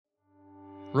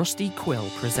Rusty Quill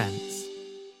presents.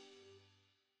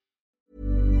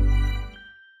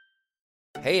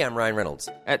 Hey, I'm Ryan Reynolds.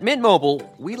 At Mint Mobile,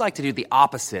 we like to do the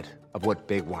opposite of what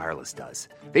Big Wireless does.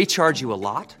 They charge you a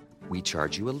lot, we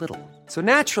charge you a little. So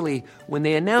naturally, when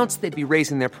they announced they'd be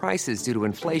raising their prices due to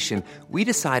inflation, we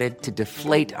decided to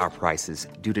deflate our prices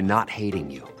due to not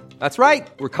hating you. That's right.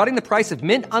 We're cutting the price of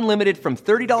Mint Unlimited from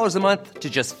 $30 a month to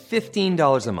just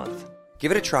 $15 a month.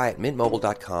 Give it a try at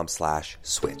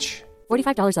mintmobile.com/switch.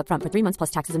 $45 up front for 3 months plus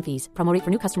taxes and fees. Promo rate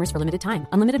for new customers for limited time.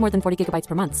 Unlimited more than 40 gigabytes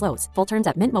per month. Slows full terms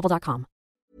at mintmobile.com.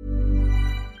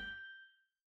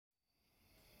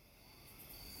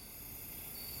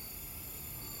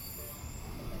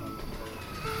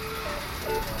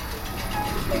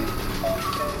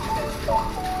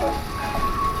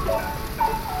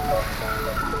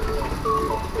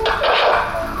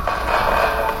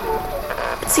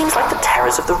 It seems like the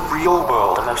terrors of the real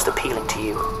world are most appealing to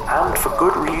you, and for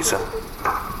good reason.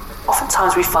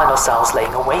 Oftentimes we find ourselves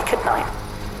laying awake at night,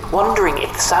 wondering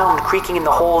if the sound creaking in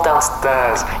the hall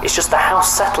downstairs is just the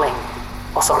house settling,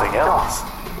 or something else.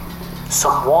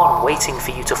 Someone waiting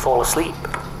for you to fall asleep.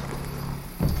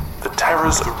 The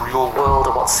terrors of the real world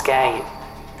are what scare you.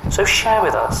 So share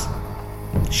with us.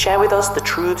 Share with us the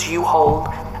truths you hold,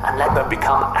 and let them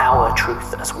become our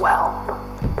truth as well.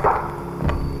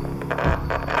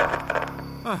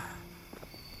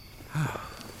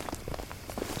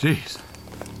 Jeez.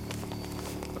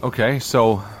 Okay,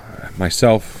 so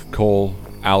myself, Cole,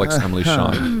 Alex, Emily,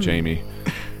 Sean, Jamie,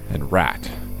 and Rat.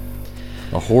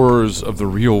 The horrors of the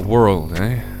real world,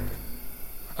 eh?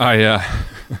 I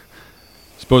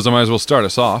suppose I might as well start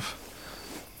us off.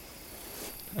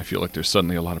 I feel like there's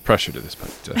suddenly a lot of pressure to this,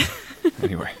 but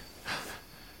anyway.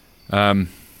 I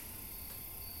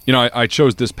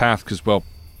chose this path because, well,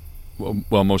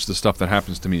 most of the stuff that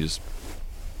happens to me is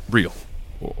real,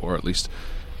 or at least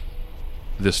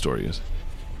this story is.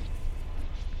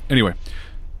 Anyway,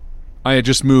 I had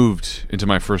just moved into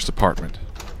my first apartment.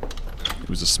 It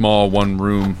was a small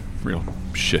one-room, real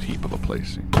shit heap of a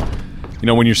place. You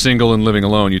know, when you're single and living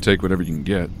alone, you take whatever you can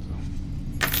get.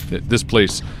 This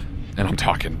place, and I'm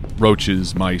talking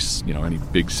roaches, mice, any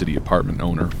big city apartment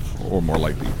owner, or more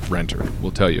likely renter,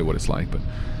 will tell you what it's like, but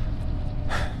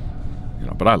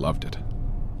I loved it.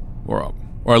 Or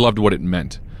I loved what it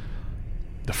meant.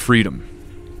 The freedom,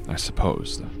 I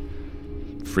suppose. The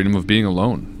freedom of being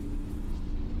alone.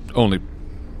 Only,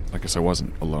 I guess I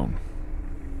wasn't alone.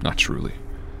 Not truly.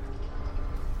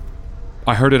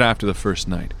 I heard it after the first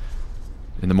night,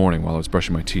 in the morning while I was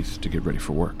brushing my teeth to get ready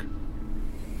for work.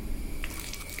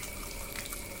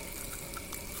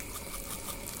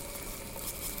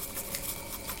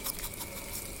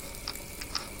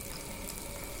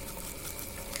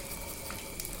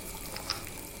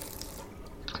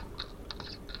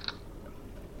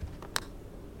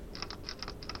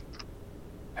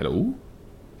 Hello?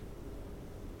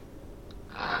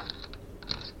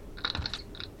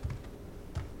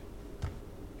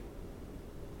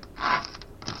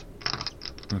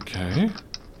 Okay.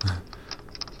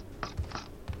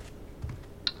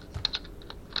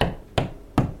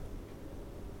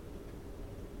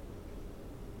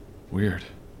 Weird.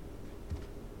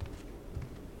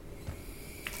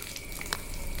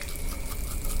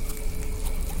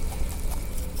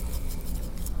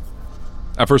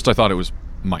 At first I thought it was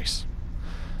mice.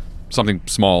 Something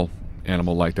small,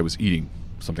 animal-like, that was eating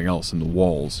something else in the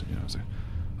walls. It was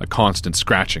a constant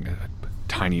scratching, a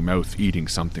tiny mouth eating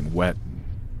something wet,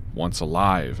 once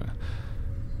alive.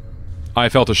 I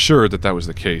felt assured that was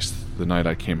the case the night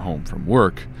I came home from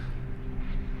work,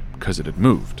 because it had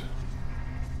moved.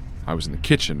 I was in the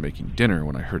kitchen making dinner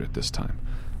when I heard it this time.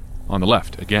 On the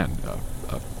left, again,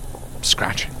 a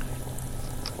scratching.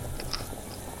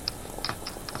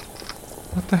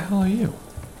 What the hell are you?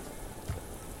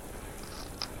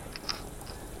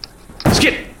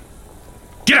 Skid!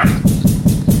 Get up!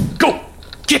 Go!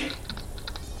 Get!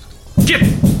 Get!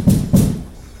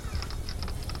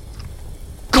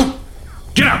 Go!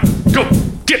 Get out! Go!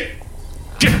 Get!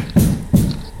 Get!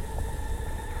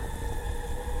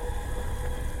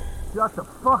 Shut the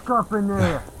fuck up in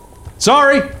there!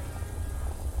 Sorry!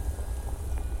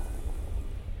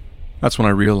 That's when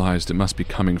I realized it must be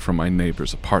coming from my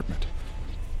neighbor's apartment.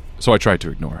 So I tried to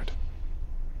ignore it.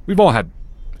 We've all had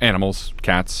animals,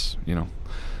 cats,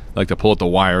 like to pull at the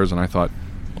wires, and I thought,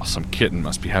 well, some kitten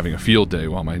must be having a field day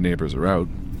while my neighbors are out,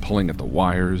 pulling at the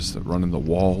wires that run in the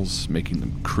walls, making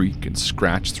them creak and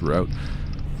scratch throughout.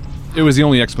 It was the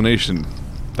only explanation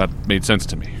that made sense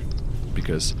to me,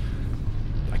 because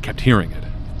I kept hearing it,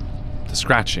 the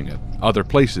scratching at other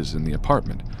places in the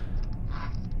apartment.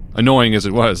 Annoying as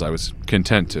it was, I was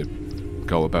content to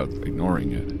go about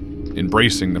ignoring it,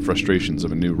 embracing the frustrations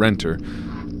of a new renter.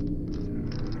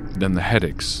 Then the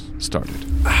headaches started.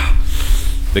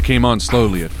 They came on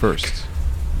slowly at first,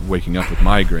 waking up with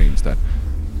migraines that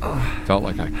felt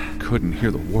like I couldn't hear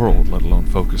the world, let alone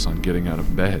focus on getting out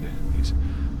of bed. These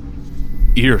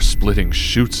ear-splitting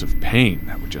shoots of pain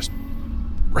that would just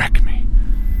wreck me.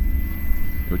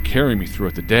 It would carry me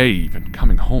throughout the day, even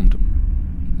coming home to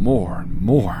more and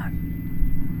more.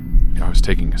 I was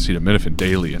taking acetaminophen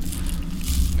daily, and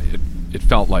it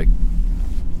felt like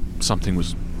something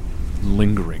was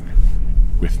lingering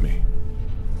with me.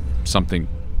 Something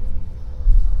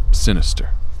sinister.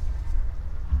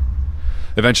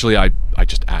 Eventually, I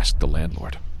just asked the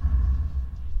landlord,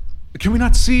 "Can we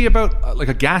not see about, like,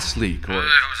 a gas leak, or..." If it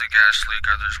was a gas leak,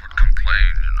 others would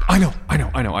complain, I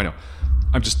know.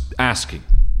 I'm just asking.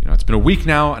 It's been a week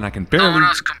now, and I can barely... No one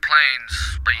else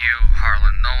complains but you,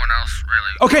 Harlan. No one else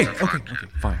really... Okay,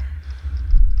 fine.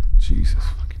 Jesus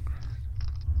fucking Christ.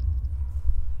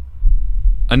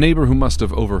 A neighbor who must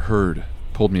have overheard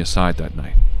pulled me aside that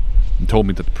night and told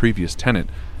me that the previous tenant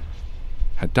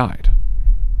had died.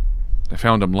 I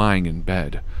found him lying in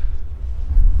bed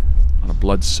on a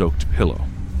blood-soaked pillow.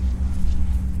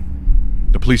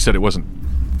 The police said it wasn't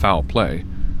foul play,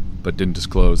 but didn't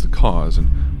disclose the cause, and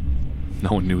no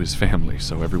one knew his family,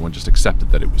 so everyone just accepted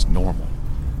that it was normal.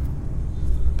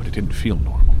 But it didn't feel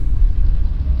normal.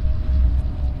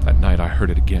 That night I heard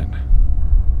it again.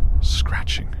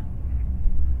 Scratching.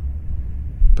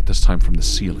 But this time from the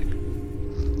ceiling.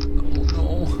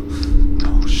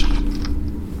 No, shut up.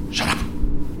 Shut up.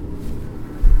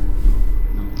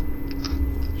 No,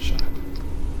 shut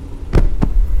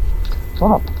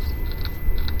up.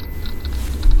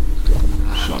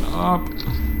 Shut up.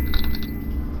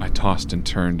 I tossed and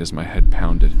turned as my head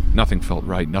pounded. Nothing felt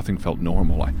right. Nothing felt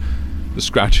normal. The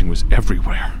scratching was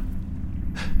everywhere.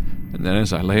 And then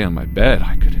as I lay on my bed,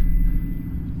 I could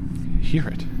hear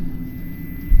it.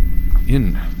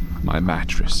 In my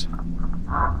mattress.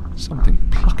 Something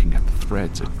plucking at the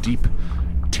threads, a deep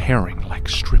tearing like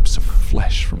strips of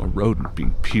flesh from a rodent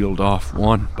being peeled off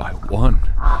one by one.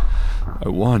 By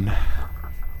one.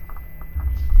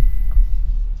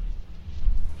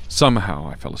 Somehow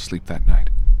I fell asleep that night.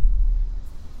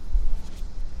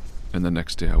 And the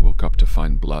next day I woke up to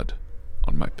find blood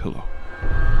on my pillow.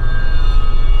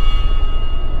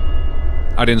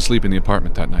 I didn't sleep in the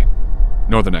apartment that night,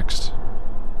 nor the next,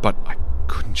 but I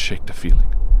couldn't shake the feeling.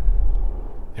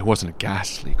 It wasn't a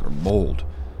gas leak or mold.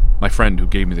 My friend who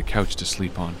gave me the couch to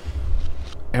sleep on,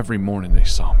 every morning they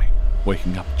saw me,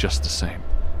 waking up just the same,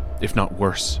 if not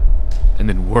worse, and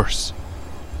then worse.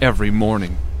 Every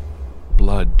morning,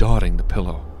 blood dotting the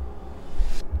pillow.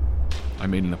 I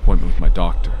made an appointment with my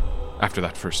doctor after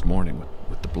that first morning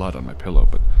with the blood on my pillow,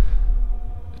 but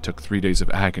it took 3 days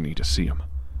of agony to see him.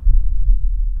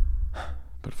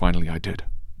 But finally I did.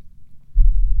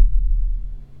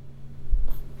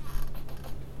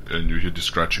 And you hear the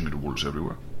scratching of the walls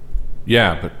everywhere?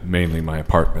 Yeah, but mainly my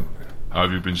apartment. How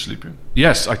have you been sleeping?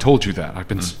 Yes, I told you that. I've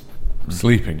been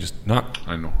sleeping, just not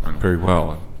I know. very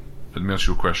well. Let me ask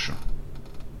you a question.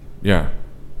 Yeah.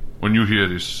 When you hear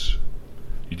this,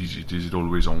 is it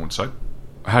always on one side?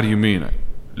 How do you mean?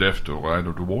 Left or right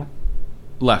of the wall?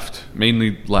 Left.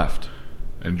 Mainly left.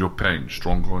 And your pain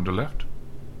stronger on the left?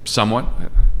 Somewhat.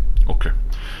 Okay.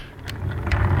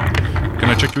 Can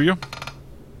I check your ear?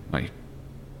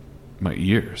 My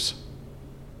ears.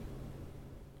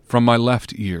 From my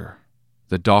left ear,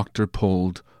 the doctor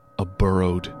pulled a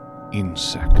burrowed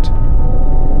insect.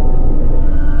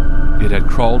 It had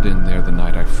crawled in there the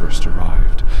night I first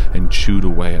arrived and chewed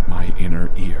away at my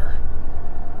inner ear.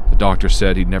 The doctor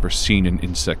said he'd never seen an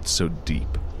insect so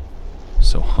deep,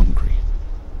 so hungry.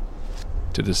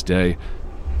 To this day,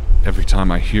 every time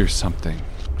I hear something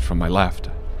from my left,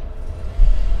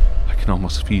 I can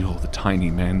almost feel the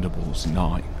tiny mandibles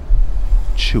gnawing,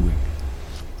 chewing,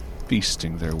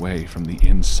 feasting their way from the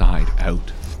inside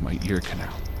out of my ear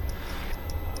canal.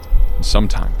 And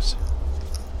sometimes,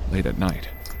 late at night,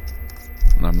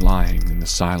 when I'm lying in the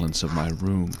silence of my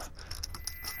room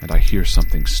and I hear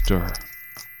something stir,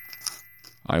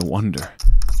 I wonder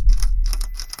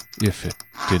if it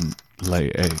didn't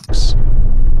lay eggs.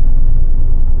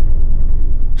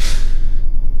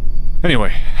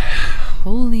 Anyway.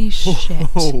 Holy shit.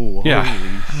 Yeah.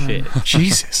 Holy shit.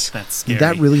 Jesus. That's scary. Did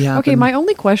that really happen? Okay, my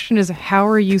only question is, how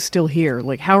are you still here?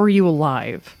 Like, how are you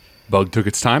alive? Bug took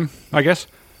its time, I guess.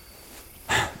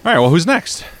 Alright, well, who's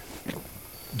next?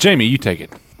 Jamie, you take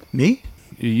it. Me?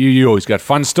 You always got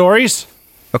fun stories.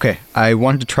 Okay, I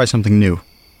wanted to try something new.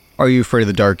 Are You Afraid of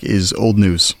the Dark is old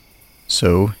news.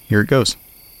 So, here it goes.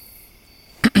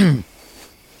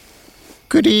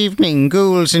 Good evening,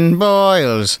 ghouls and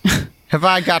boils. Have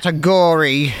I got a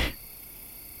gory...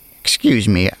 Excuse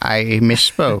me, I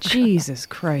misspoke. Jesus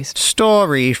Christ.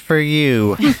 Story for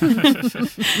you.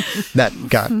 That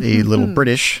got a little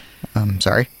British.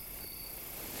 Sorry.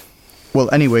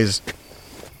 Well, anyways,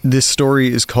 this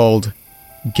story is called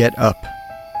Get Up.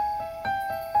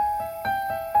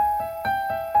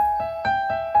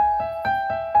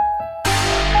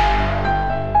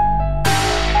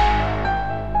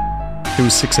 It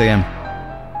was 6 a.m.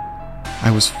 I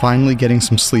was finally getting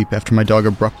some sleep after my dog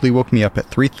abruptly woke me up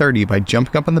at 3:30 by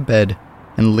jumping up on the bed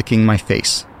and licking my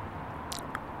face.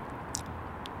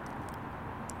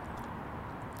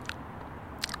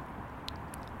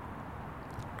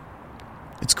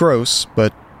 It's gross,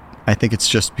 but I think it's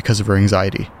just because of her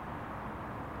anxiety.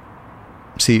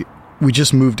 See, we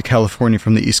just moved to California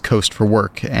from the East Coast for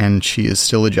work, and she is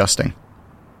still adjusting.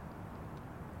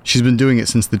 She's been doing it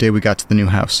since the day we got to the new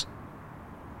house.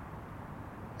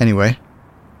 Anyway,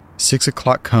 6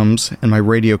 o'clock comes, and my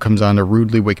radio comes on to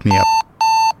rudely wake me up.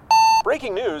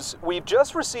 Breaking news, we've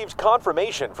just received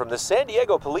confirmation from the San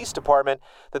Diego Police Department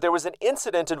that there was an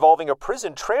incident involving a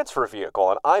prison transfer vehicle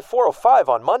on I-405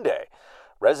 on Monday.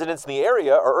 Residents in the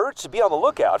area are urged to be on the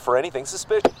lookout for anything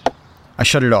suspicious. I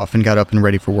shut it off and got up and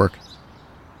ready for work.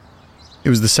 It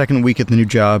was the second week at the new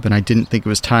job, and I didn't think it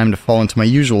was time to fall into my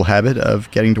usual habit of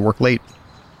getting to work late.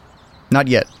 Not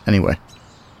yet, anyway.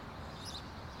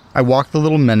 I walked the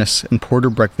little menace and poured her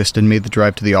breakfast and made the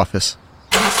drive to the office.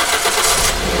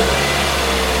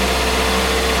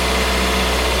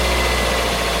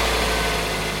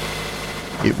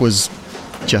 It was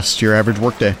just your average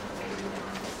workday.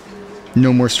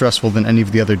 No more stressful than any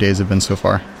of the other days have been so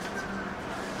far.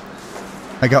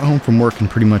 I got home from work and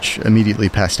pretty much immediately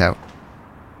passed out.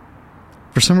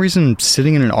 For some reason,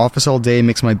 sitting in an office all day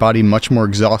makes my body much more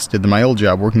exhausted than my old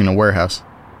job working in a warehouse.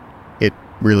 It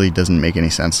really doesn't make any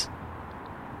sense.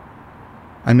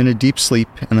 I'm in a deep sleep,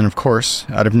 and then of course,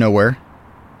 out of nowhere,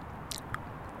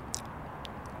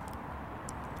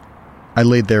 I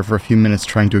laid there for a few minutes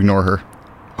trying to ignore her,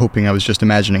 hoping I was just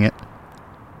imagining it.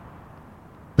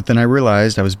 But then I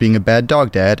realized I was being a bad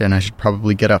dog dad and I should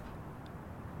probably get up.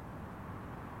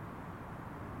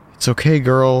 "It's okay,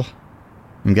 girl.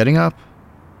 I'm getting up.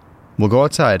 We'll go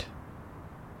outside,"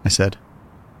 I said.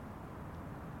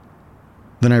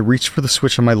 Then I reached for the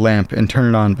switch on my lamp and turned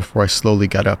it on before I slowly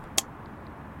got up.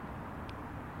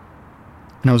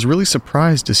 And I was really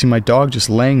surprised to see my dog just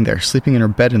laying there, sleeping in her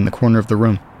bed in the corner of the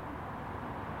room.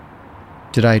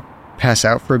 Did I pass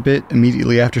out for a bit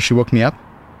immediately after she woke me up?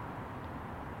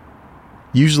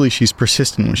 Usually she's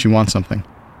persistent when she wants something.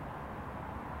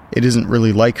 It isn't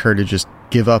really like her to just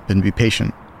give up and be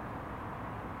patient.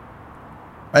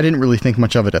 I didn't really think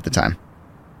much of it at the time.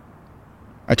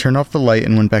 I turned off the light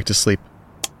and went back to sleep.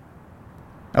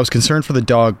 I was concerned for the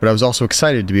dog, but I was also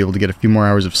excited to be able to get a few more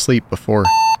hours of sleep before...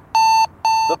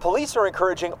 The police are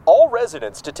encouraging all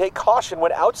residents to take caution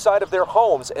when outside of their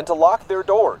homes and to lock their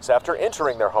doors after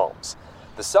entering their homes.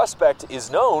 The suspect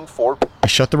is known for... I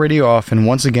shut the radio off and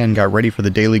once again got ready for the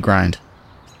daily grind.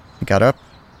 I got up,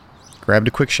 grabbed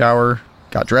a quick shower,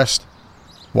 got dressed,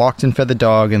 walked and fed the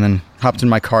dog, and then hopped in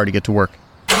my car to get to work.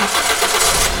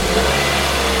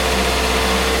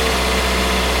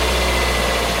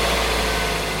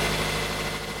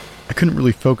 I couldn't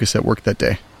really focus at work that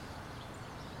day.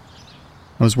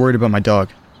 I was worried about my dog.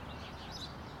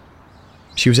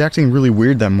 She was acting really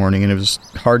weird that morning, and it was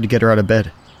hard to get her out of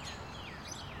bed.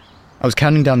 I was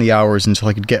counting down the hours until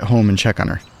I could get home and check on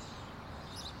her.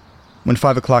 When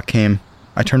 5 o'clock came,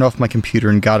 I turned off my computer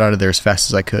and got out of there as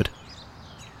fast as I could.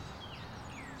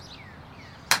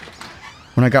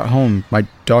 When I got home, my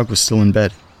dog was still in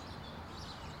bed.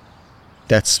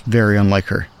 That's very unlike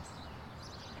her.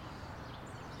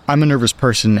 I'm a nervous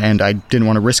person, and I didn't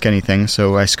want to risk anything,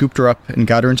 so I scooped her up and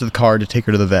got her into the car to take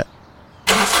her to the vet.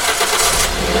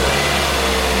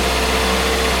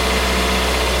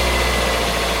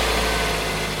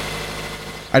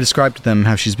 I described to them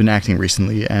how she's been acting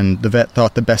recently, and the vet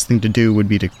thought the best thing to do would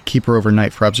be to keep her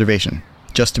overnight for observation,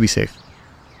 just to be safe.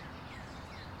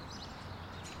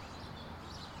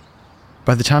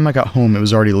 By the time I got home, it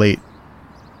was already late,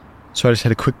 so I just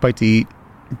had a quick bite to eat,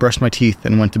 brushed my teeth,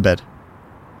 and went to bed.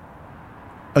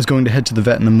 I was going to head to the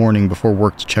vet in the morning before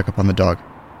work to check up on the dog.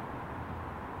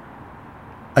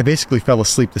 I basically fell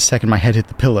asleep the second my head hit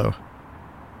the pillow.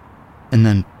 And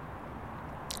then...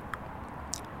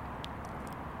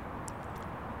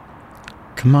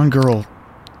 "Come on, girl.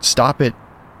 Stop it.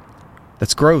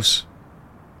 That's gross.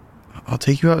 I'll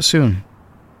take you out soon.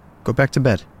 Go back to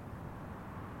bed,"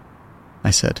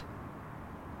 I said.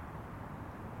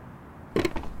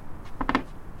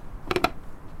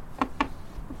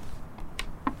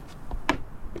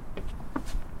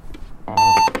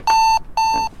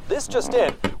 This just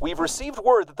in, we've received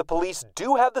word that the police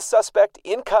do have the suspect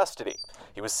in custody.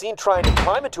 He was seen trying to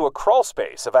climb into a crawl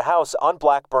space of a house on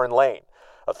Blackburn Lane.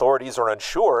 Authorities are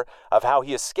unsure of how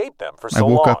he escaped them for so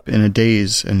long. I woke up in a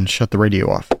daze and shut the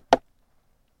radio off.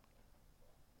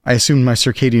 I assumed my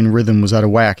circadian rhythm was out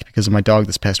of whack because of my dog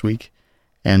this past week,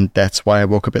 and that's why I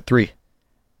woke up at 3.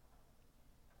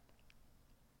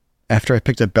 After I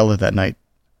picked up Bella that night,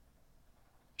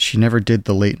 she never did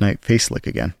the late-night face lick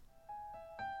again.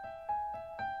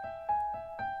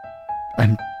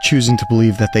 I'm choosing to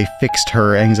believe that they fixed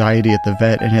her anxiety at the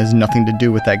vet and has nothing to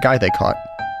do with that guy they caught.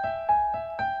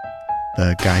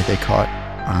 The guy they caught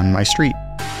on my street.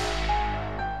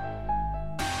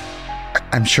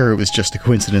 I'm sure it was just a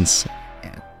coincidence,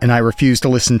 and I refuse to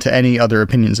listen to any other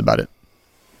opinions about it.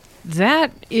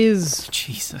 That is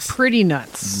pretty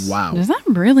nuts. Wow. Does that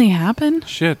really happen?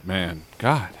 Shit, man.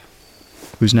 God.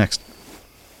 Who's next?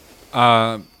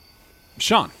 Sean,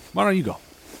 why don't you go?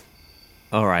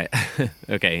 All right.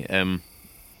 Okay,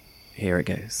 here it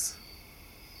goes.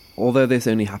 Although this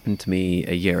only happened to me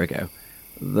a year ago,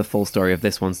 the full story of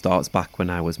this one starts back when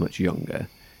I was much younger.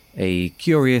 A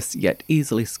curious yet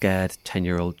easily scared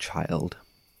 10-year-old child.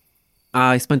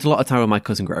 I spent a lot of time with my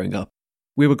cousin growing up.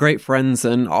 We were great friends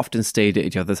and often stayed at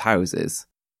each other's houses.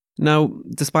 Now,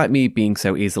 despite me being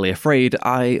so easily afraid,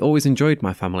 I always enjoyed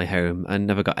my family home and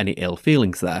never got any ill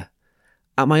feelings there.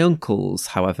 At my uncle's,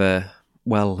 however,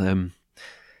 well,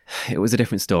 it was a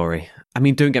different story. I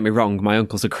mean, don't get me wrong, my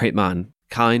uncle's a great man.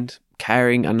 Kind,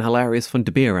 caring and hilarious fun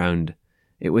to be around.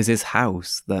 It was his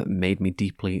house that made me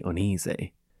deeply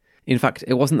uneasy. In fact,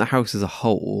 it wasn't the house as a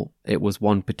whole, it was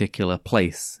one particular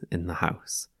place in the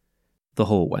house. The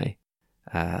hallway,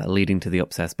 leading to the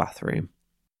upstairs bathroom.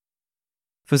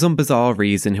 For some bizarre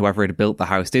reason, whoever had built the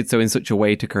house did so in such a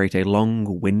way to create a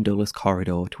long, windowless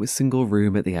corridor to a single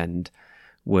room at the end.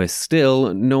 Worse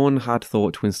still, no one had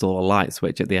thought to install a light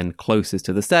switch at the end closest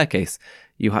to the staircase.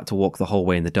 You had to walk the whole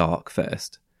way in the dark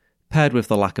first. Paired with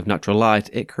the lack of natural light,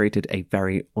 it created a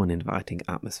very uninviting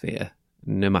atmosphere,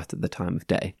 no matter the time of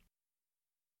day.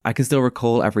 I can still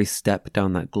recall every step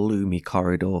down that gloomy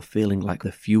corridor feeling like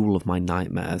the fuel of my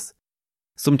nightmares.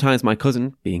 Sometimes my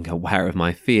cousin, being aware of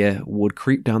my fear, would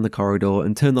creep down the corridor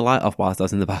and turn the light off whilst I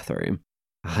was in the bathroom.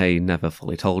 I never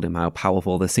fully told him how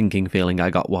powerful the sinking feeling I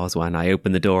got was when I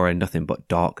opened the door and nothing but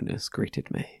darkness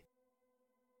greeted me.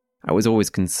 I was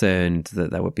always concerned that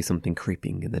there would be something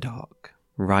creeping in the dark,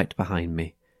 right behind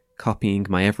me, copying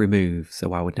my every move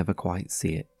so I would never quite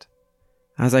see it.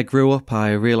 As I grew up,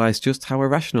 I realised just how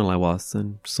irrational I was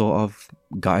and sort of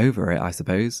got over it, I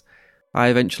suppose. I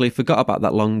eventually forgot about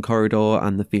that long corridor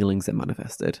and the feelings it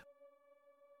manifested.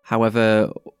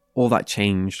 However, all that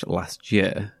changed last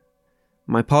year.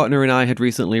 My partner and I had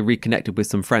recently reconnected with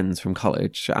some friends from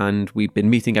college, and we'd been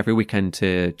meeting every weekend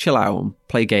to chill out,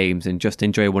 play games, and just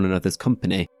enjoy one another's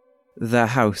company. Their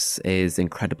house is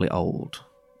incredibly old.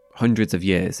 Hundreds of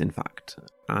years, in fact.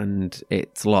 And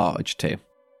it's large, too.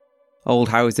 Old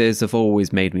houses have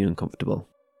always made me uncomfortable.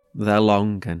 Their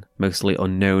long and mostly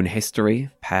unknown history,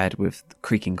 paired with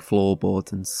creaking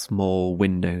floorboards and small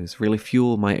windows, really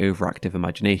fuel my overactive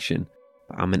imagination.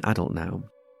 But I'm an adult now.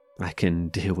 I can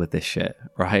deal with this shit,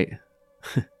 right?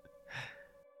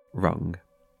 Wrong.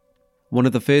 One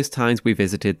of the first times we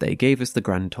visited, they gave us the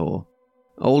grand tour.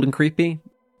 Old and creepy?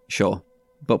 Sure.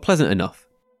 But pleasant enough.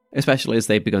 Especially as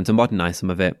they'd begun to modernise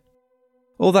some of it.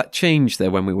 All that changed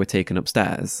though when we were taken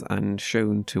upstairs and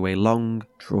shown to a long,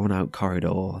 drawn-out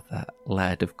corridor that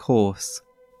led, of course,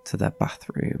 to their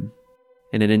bathroom.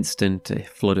 In an instant, a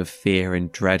flood of fear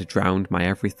and dread drowned my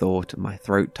every thought and my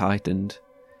throat tightened.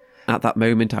 At that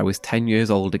moment, I was 10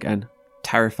 years old again,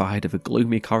 terrified of a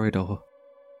gloomy corridor.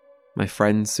 My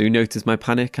friends soon noticed my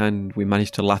panic and we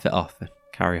managed to laugh it off and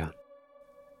carry on.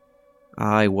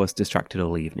 I was distracted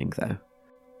all evening though.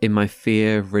 In my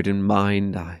fear-ridden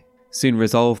mind, I soon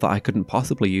resolved that I couldn't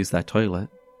possibly use their toilet.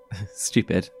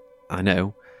 Stupid, I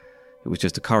know. It was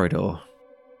just a corridor.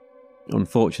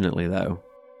 Unfortunately, though,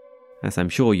 as I'm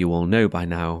sure you all know by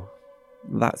now,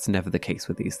 that's never the case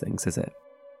with these things, is it?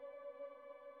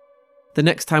 The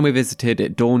next time we visited,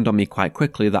 it dawned on me quite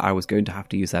quickly that I was going to have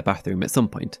to use their bathroom at some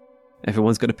point.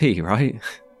 Everyone's got to pee, right?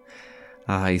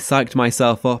 I psyched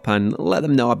myself up and let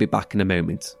them know I'd be back in a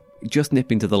moment, just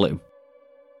nipping to the loo.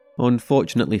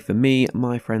 Unfortunately for me,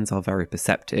 my friends are very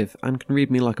perceptive and can read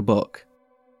me like a book.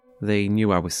 They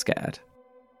knew I was scared.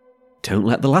 Don't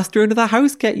let the last drone of the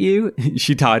house get you.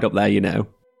 She tied up there, you know.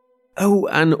 Oh,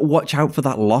 and watch out for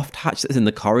that loft hatch that's in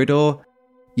the corridor.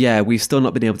 Yeah, we've still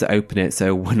not been able to open it,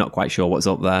 so we're not quite sure what's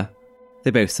up there.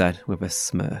 They both said with a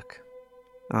smirk.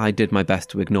 I did my best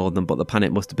to ignore them, but the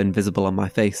panic must have been visible on my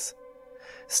face.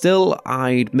 Still,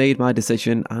 I'd made my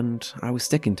decision and I was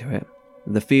sticking to it.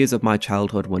 The fears of my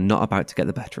childhood were not about to get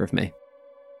the better of me.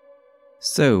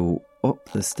 So,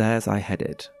 up the stairs I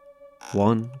headed,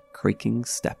 one creaking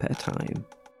step at a time.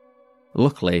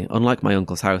 Luckily, unlike my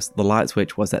uncle's house, the light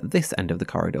switch was at this end of the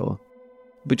corridor.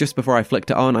 But just before I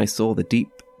flicked it on, I saw the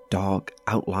deep, dark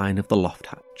outline of the loft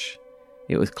hatch.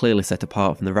 It was clearly set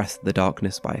apart from the rest of the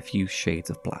darkness by a few shades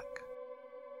of black.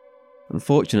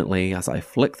 Unfortunately, as I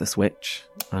flicked the switch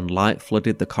and light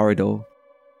flooded the corridor,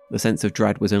 the sense of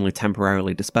dread was only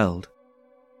temporarily dispelled.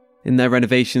 In their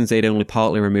renovations, they'd only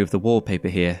partly removed the wallpaper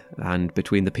here, and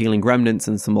between the peeling remnants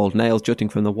and some old nails jutting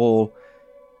from the wall,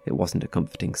 it wasn't a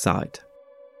comforting sight.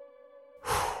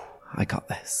 I got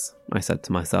this, I said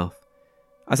to myself.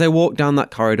 As I walked down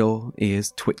that corridor,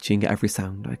 ears twitching at every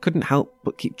sound, I couldn't help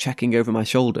but keep checking over my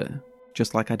shoulder,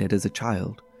 just like I did as a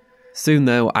child. Soon,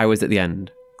 though, I was at the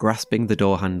end, grasping the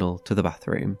door handle to the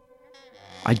bathroom.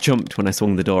 I jumped when I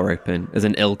swung the door open, as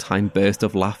an ill-timed burst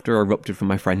of laughter erupted from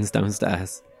my friends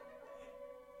downstairs.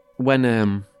 When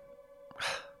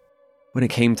it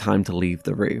came time to leave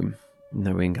the room,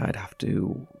 knowing I'd have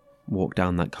to walk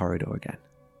down that corridor again,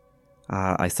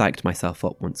 I psyched myself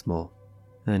up once more,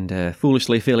 and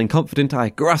foolishly feeling confident, I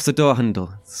grasped the door handle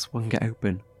and swung it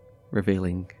open,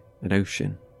 revealing an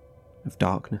ocean of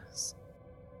darkness.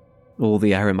 All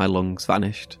the air in my lungs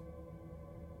vanished,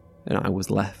 and I was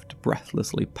left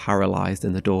breathlessly paralysed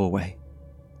in the doorway.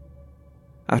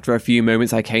 After a few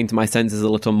moments, I came to my senses a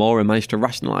little more and managed to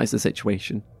rationalise the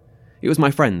situation. It was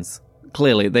my friends.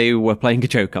 Clearly, they were playing a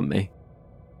joke on me.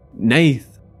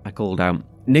 "Nath!" I called out.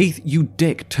 "Nath, you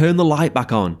dick, turn the light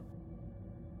back on!"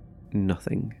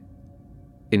 Nothing.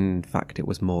 In fact, it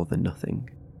was more than nothing.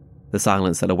 The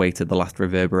silence that awaited the last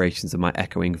reverberations of my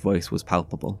echoing voice was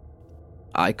palpable.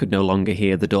 I could no longer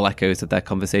hear the dull echoes of their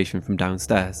conversation from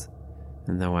downstairs,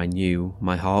 and though I knew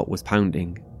my heart was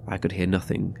pounding, I could hear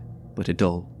nothing but a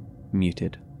dull,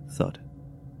 muted thud.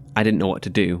 I didn't know what to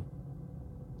do,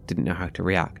 didn't know how to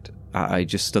react. I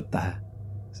just stood there,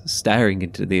 staring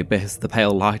into the abyss, the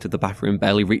pale light of the bathroom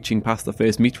barely reaching past the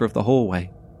first metre of the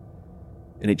hallway,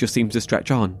 and it just seemed to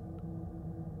stretch on,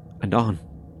 and on.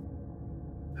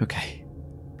 Okay,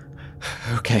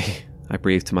 I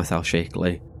breathed to myself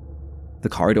shakily. The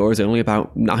corridor is only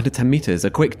about 9 to 10 metres. A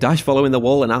quick dash following the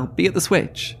wall and I'll be at the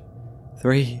switch.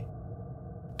 3,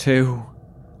 2...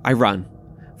 I ran.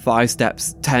 5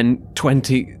 steps, 10,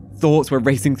 20... Thoughts were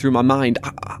racing through my mind.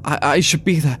 I should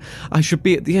be there. I should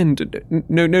be at the end.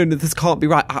 No, this can't be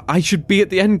right. I should be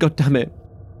at the end, goddammit.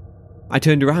 I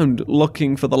turned around,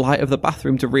 looking for the light of the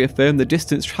bathroom to reaffirm the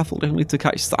distance travelled, only to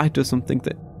catch sight of something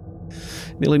that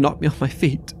nearly knocked me off my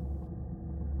feet.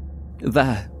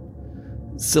 There,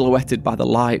 silhouetted by the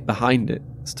light behind it,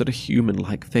 stood a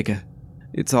human-like figure.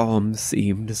 Its arms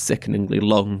seemed sickeningly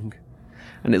long,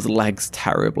 and its legs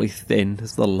terribly thin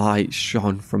as the light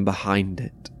shone from behind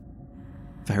it.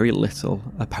 Very little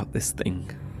about this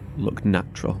thing looked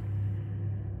natural.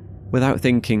 Without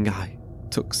thinking, I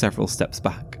took several steps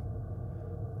back.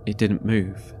 It didn't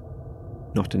move.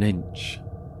 Not an inch.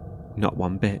 Not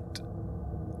one bit.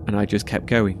 And I just kept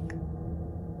going.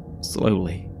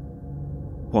 Slowly.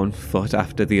 One foot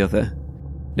after the other.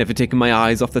 Never taking my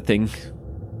eyes off the thing.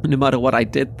 No matter what I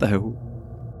did, though.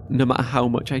 No matter how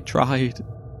much I tried.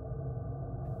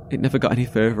 It never got any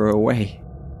further away.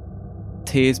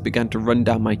 Tears began to run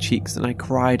down my cheeks and I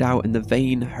cried out in the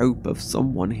vain hope of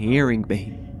someone hearing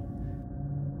me.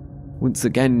 Once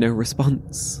again, no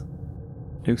response.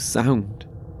 No sound.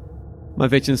 My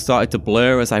vision started to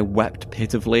blur as I wept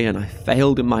pitifully and I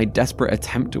failed in my desperate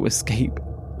attempt to escape.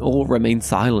 All remained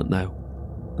silent though,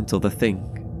 until the thing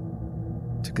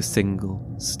took a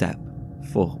single step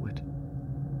forward.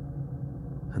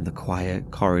 And the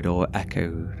quiet corridor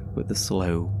echoed with the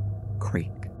slow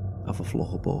creak of a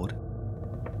floorboard.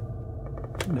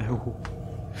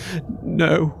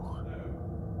 No,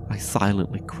 I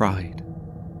silently cried.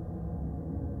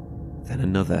 Then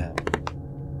another.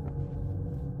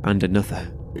 And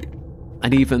another.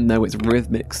 And even though its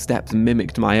rhythmic steps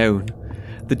mimicked my own,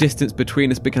 the distance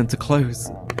between us began to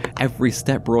close. Every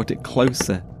step brought it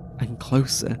closer and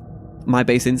closer. My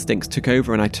base instincts took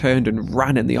over and I turned and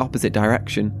ran in the opposite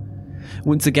direction.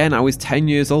 Once again, I was 10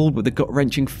 years old with the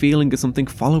gut-wrenching feeling of something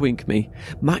following me,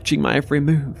 matching my every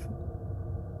move.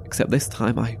 Except this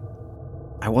time,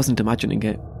 I wasn't imagining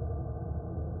it.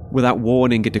 Without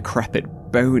warning, a decrepit,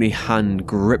 bony hand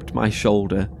gripped my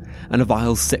shoulder, and a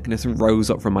vile sickness rose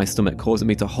up from my stomach, causing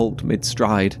me to halt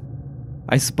mid-stride.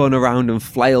 I spun around and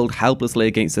flailed helplessly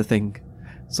against the thing.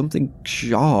 Something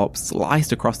sharp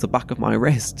sliced across the back of my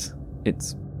wrist.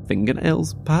 Its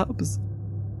fingernails, perhaps?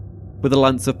 With a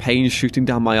lance of pain shooting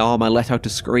down my arm, I let out a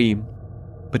scream,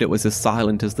 but it was as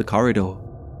silent as the corridor.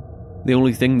 The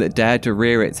only thing that dared to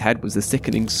rear its head was the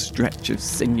sickening stretch of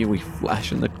sinewy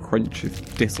flesh and the crunch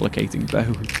of dislocating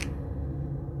bone.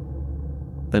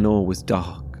 Then all was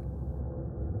dark.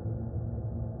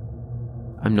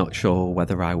 I'm not sure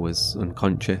whether I was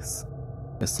unconscious,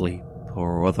 asleep,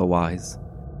 or otherwise,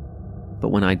 but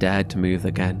when I dared to move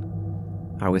again,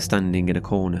 I was standing in a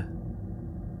corner.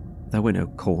 There were no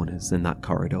corners in that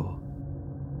corridor.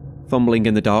 Fumbling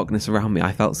in the darkness around me,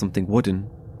 I felt something wooden.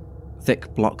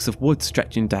 Thick blocks of wood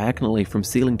stretching diagonally from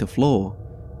ceiling to floor.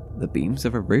 The beams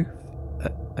of a roof?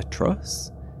 A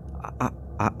truss?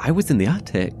 I was in the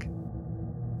attic.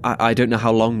 I don't know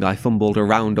how long I fumbled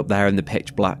around up there in the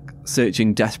pitch black,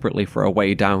 searching desperately for a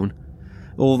way down.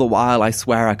 All the while, I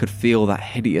swear I could feel that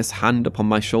hideous hand upon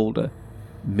my shoulder,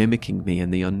 mimicking me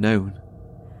in the unknown.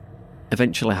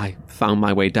 Eventually, I found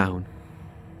my way down,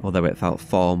 although it felt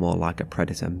far more like a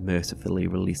predator mercifully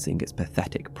releasing its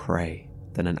pathetic prey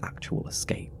than an actual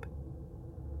escape.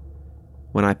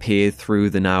 When I peered through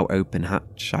the now open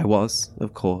hatch, I was,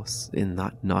 of course, in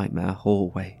that nightmare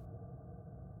hallway.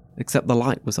 Except the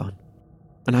light was on,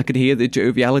 and I could hear the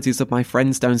jovialities of my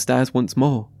friends downstairs once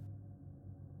more.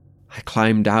 I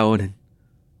climbed down and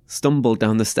stumbled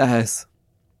down the stairs.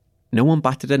 No one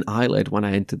batted an eyelid when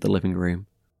I entered the living room,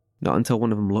 not until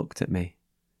one of them looked at me.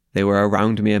 They were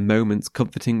around me in moments,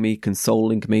 comforting me,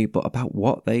 consoling me, but about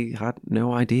what they had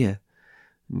no idea.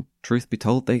 And truth be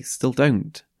told, they still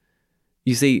don't.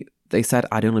 You see, they said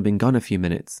I'd only been gone a few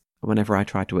minutes, and whenever I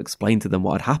tried to explain to them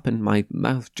what had happened, my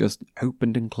mouth just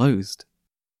opened and closed.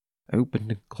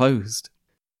 Opened and closed.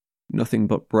 Nothing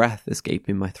but breath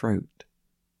escaping my throat.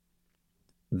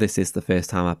 This is the first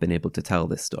time I've been able to tell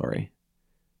this story,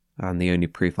 and the only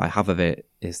proof I have of it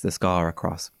is the scar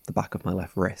across the back of my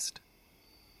left wrist.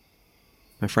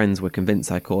 My friends were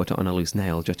convinced I caught it on a loose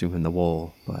nail jutting from the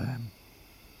wall, but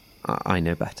I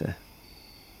know better.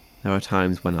 There are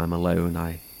times when I'm alone,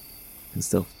 I can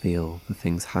still feel the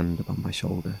thing's hand upon my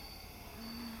shoulder,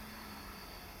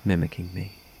 mimicking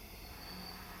me,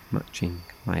 matching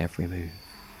my every move.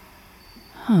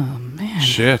 Oh, man.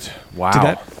 Shit. Wow. Did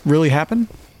that really happen?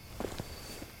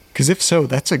 Because if so,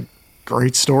 that's a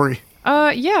great story.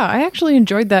 Yeah, I actually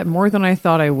enjoyed that more than I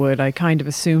thought I would. I kind of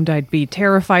assumed I'd be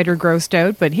terrified or grossed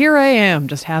out, but here I am,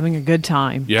 just having a good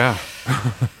time. Yeah.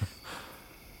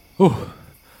 Ooh.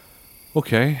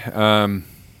 Okay.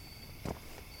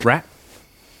 Rat?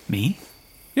 Me?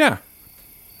 Yeah.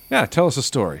 Yeah, tell us a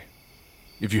story.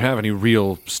 If you have any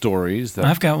real stories that...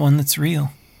 I've got one that's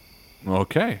real.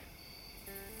 Okay.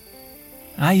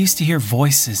 I used to hear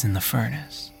voices in the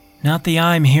furnace. Not the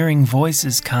I'm hearing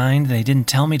voices kind. They didn't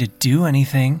tell me to do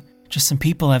anything. Just some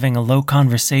people having a low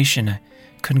conversation I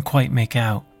couldn't quite make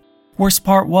out. Worst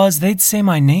part was they'd say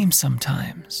my name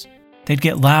sometimes. They'd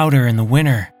get louder in the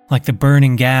winter, like the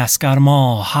burning gas got 'em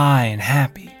all high and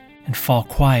happy, and fall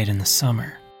quiet in the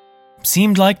summer.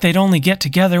 Seemed like they'd only get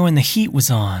together when the heat was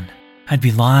on. I'd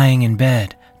be lying in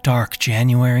bed, dark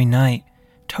January night,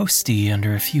 toasty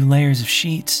under a few layers of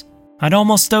sheets. I'd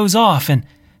almost doze off, and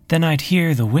then I'd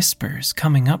hear the whispers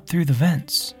coming up through the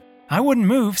vents. I wouldn't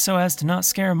move so as to not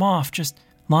scare 'em off, just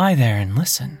lie there and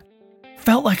listen.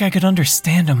 Felt like I could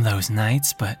understand 'em those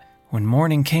nights, but when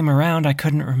morning came around, I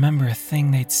couldn't remember a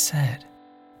thing they'd said.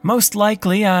 Most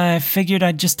likely, I figured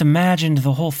I'd just imagined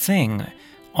the whole thing.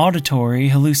 Auditory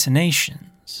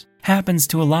hallucinations. Happens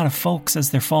to a lot of folks as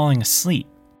they're falling asleep.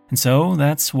 And so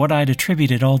that's what I'd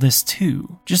attributed all this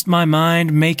to. Just my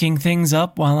mind making things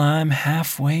up while I'm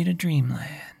halfway to dreamland.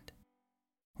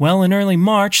 Well, in early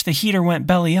March, the heater went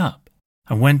belly up.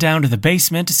 I went down to the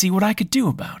basement to see what I could do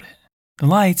about it. The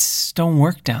lights don't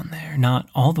work down there, not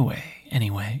all the way,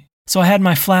 anyway. So I had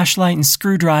my flashlight and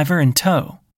screwdriver in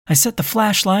tow. I set the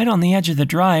flashlight on the edge of the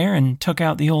dryer and took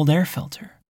out the old air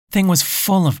filter. Thing was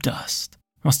full of dust.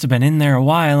 Must have been in there a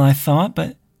while, I thought,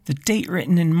 but the date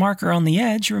written in marker on the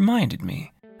edge reminded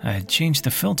me. I had changed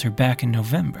the filter back in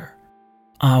November.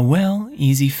 Well,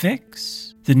 easy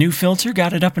fix. The new filter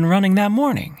got it up and running that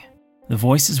morning. The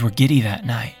voices were giddy that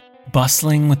night,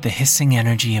 bustling with the hissing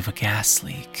energy of a gas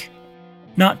leak.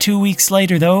 Not 2 weeks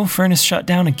later, though, furnace shut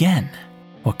down again.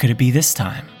 What could it be this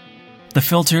time? The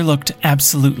filter looked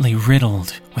absolutely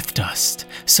riddled with dust.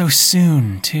 So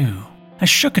soon, too. I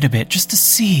shook it a bit just to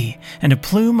see, and a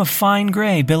plume of fine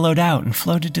gray billowed out and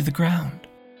floated to the ground.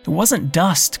 It wasn't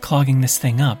dust clogging this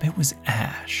thing up, it was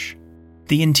ash.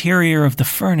 The interior of the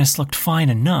furnace looked fine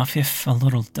enough, if a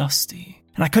little dusty,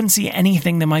 and I couldn't see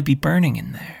anything that might be burning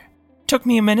in there. Took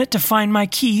me a minute to find my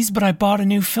keys, but I bought a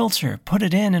new filter, put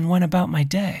it in, and went about my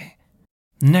day.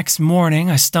 Next morning,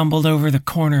 I stumbled over the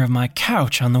corner of my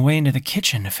couch on the way into the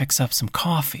kitchen to fix up some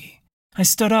coffee. I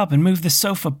stood up and moved the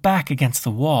sofa back against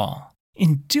the wall.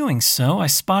 In doing so, I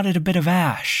spotted a bit of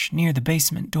ash near the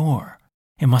basement door.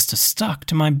 It must have stuck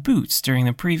to my boots during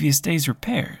the previous day's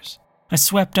repairs. I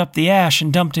swept up the ash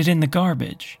and dumped it in the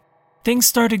garbage. Things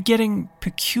started getting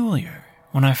peculiar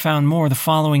when I found more the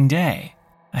following day.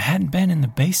 I hadn't been in the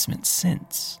basement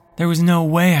since. There was no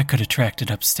way I could have tracked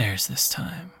it upstairs this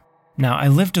time. Now, I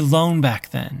lived alone back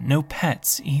then, no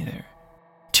pets either.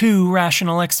 2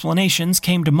 rational explanations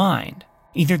came to mind.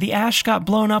 Either the ash got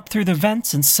blown up through the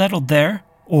vents and settled there,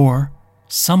 or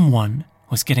someone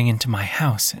was getting into my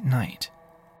house at night.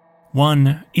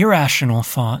 One irrational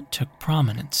thought took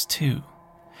prominence, too.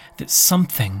 That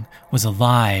something was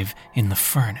alive in the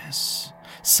furnace.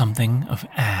 Something of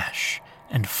ash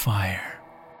and fire.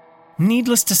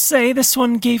 Needless to say, this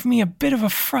one gave me a bit of a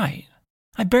fright.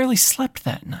 I barely slept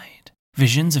that night.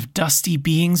 Visions of dusty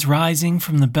beings rising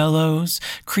from the bellows,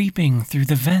 creeping through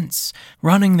the vents,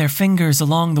 running their fingers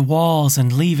along the walls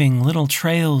and leaving little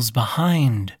trails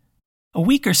behind. A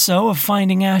week or so of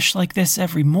finding ash like this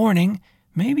every morning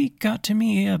maybe got to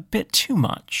me a bit too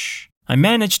much. I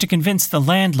managed to convince the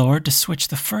landlord to switch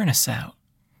the furnace out.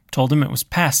 Told him it was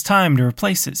past time to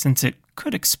replace it since it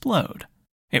could explode.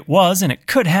 It was, and it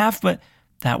could have, but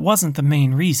that wasn't the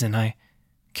main reason. I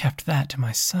kept that to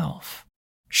myself.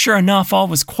 Sure enough, all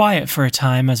was quiet for a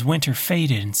time as winter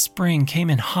faded and spring came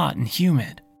in hot and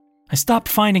humid. I stopped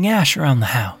finding ash around the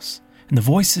house, and the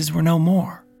voices were no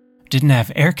more. Didn't have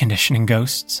air conditioning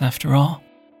ghosts, after all.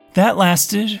 That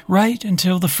lasted right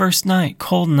until the first night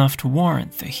cold enough to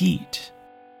warrant the heat.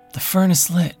 The furnace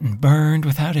lit and burned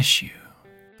without issue.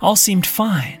 All seemed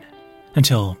fine.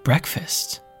 Until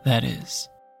breakfast, that is.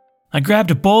 I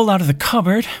grabbed a bowl out of the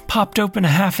cupboard, popped open a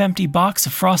half-empty box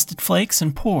of Frosted Flakes,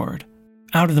 and poured.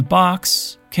 Out of the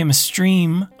box came a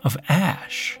stream of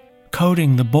ash,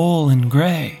 coating the bowl in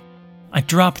gray. I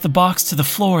dropped the box to the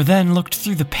floor, then looked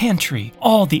through the pantry.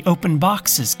 All the open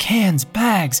boxes, cans,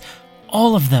 bags,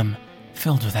 all of them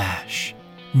filled with ash.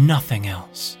 Nothing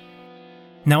else.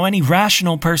 Now, any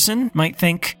rational person might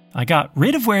think, I got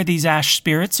rid of where these ash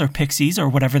spirits or pixies or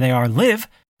whatever they are live,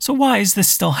 so why is this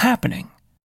still happening?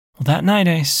 Well, that night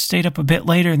I stayed up a bit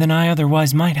later than I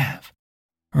otherwise might have.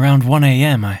 Around 1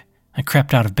 a.m., I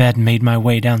crept out of bed and made my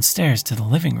way downstairs to the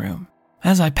living room.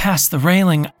 As I passed the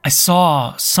railing, I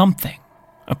saw something,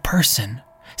 a person,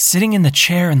 sitting in the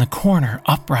chair in the corner,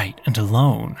 upright and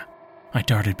alone. I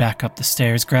darted back up the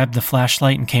stairs, grabbed the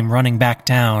flashlight, and came running back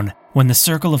down. When the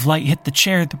circle of light hit the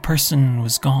chair, the person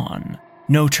was gone.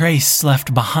 No trace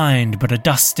left behind but a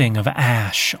dusting of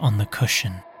ash on the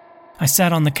cushion. I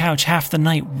sat on the couch half the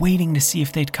night waiting to see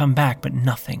if they'd come back, but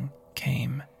nothing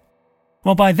came.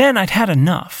 Well, by then I'd had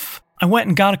enough. I went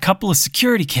and got a couple of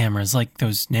security cameras like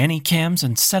those nanny cams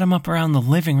and set them up around the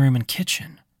living room and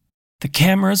kitchen. The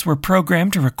cameras were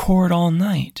programmed to record all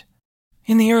night.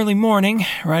 In the early morning,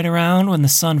 right around when the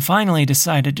sun finally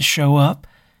decided to show up,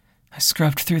 I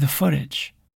scrubbed through the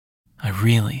footage. I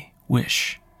really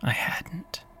wish I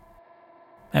hadn't.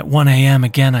 At 1 a.m.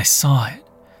 again, I saw it.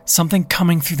 Something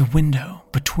coming through the window,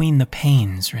 between the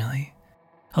panes, really.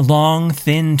 A long,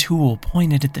 thin tool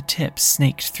pointed at the tip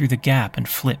snaked through the gap and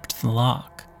flipped the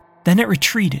lock. Then it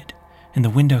retreated, and the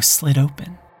window slid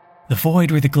open. The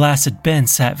void where the glass had been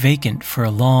sat vacant for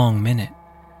a long minute.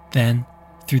 Then,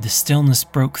 through the stillness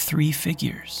broke 3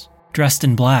 figures, dressed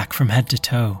in black from head to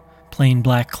toe, plain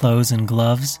black clothes and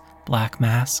gloves, black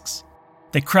masks.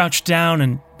 They crouched down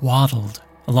and waddled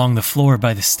along the floor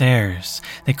by the stairs.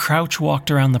 They crouch-walked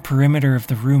around the perimeter of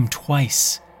the room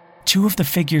twice. 2 of the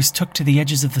figures took to the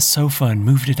edges of the sofa and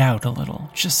moved it out a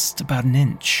little, just about an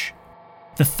inch.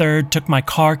 The third took my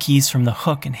car keys from the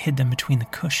hook and hid them between the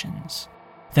cushions.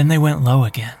 Then they went low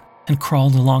again and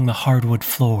crawled along the hardwood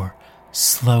floor,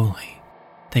 slowly.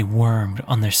 They wormed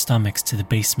on their stomachs to the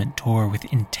basement door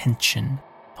with intention,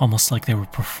 almost like they were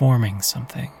performing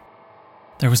something.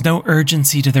 There was no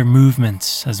urgency to their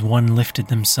movements as one lifted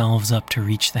themselves up to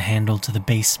reach the handle to the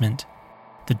basement.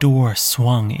 The door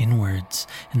swung inwards,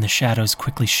 and the shadows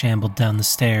quickly shambled down the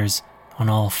stairs on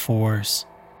all 4s.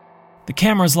 The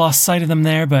cameras lost sight of them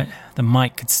there, but the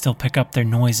mic could still pick up their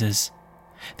noises.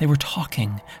 They were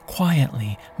talking,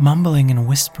 quietly, mumbling and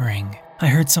whispering. I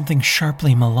heard something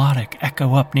sharply melodic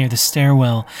echo up near the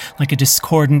stairwell, like a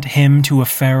discordant hymn to a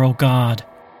feral god.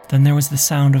 Then there was the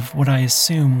sound of what I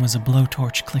assume was a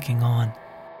blowtorch clicking on.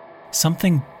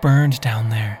 Something burned down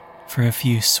there for a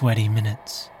few sweaty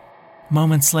minutes.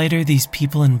 Moments later, these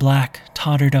people in black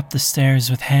tottered up the stairs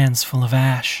with hands full of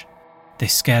ash. They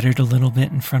scattered a little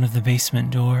bit in front of the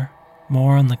basement door,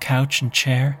 more on the couch and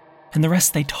chair, and the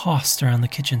rest they tossed around the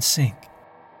kitchen sink.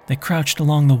 They crouched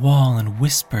along the wall and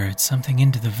whispered something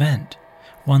into the vent,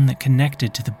 one that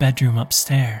connected to the bedroom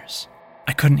upstairs.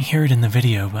 I couldn't hear it in the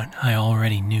video, but I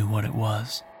already knew what it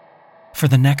was. For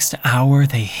the next hour,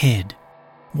 they hid.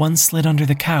 One slid under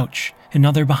the couch,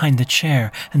 another behind the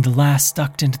chair, and the last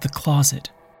ducked into the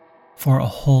closet. For a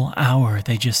whole hour,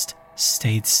 they just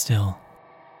stayed still.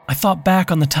 I thought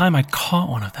back on the time I caught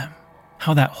one of them,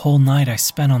 how that whole night I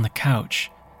spent on the couch.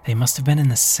 They must have been in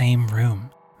the same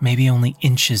room, maybe only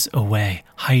inches away,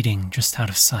 hiding just out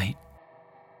of sight.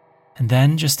 And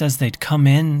then, just as they'd come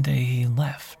in, they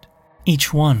left.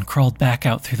 Each one crawled back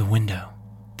out through the window.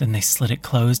 Then they slid it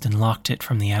closed and locked it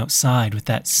from the outside with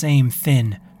that same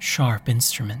thin, sharp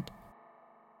instrument.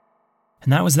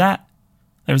 And that was that.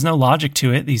 There was no logic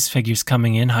to it, these figures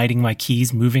coming in, hiding my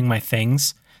keys, moving my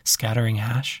things, scattering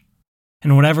hash.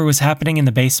 And whatever was happening in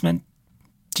the basement,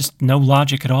 just no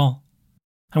logic at all.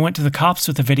 I went to the cops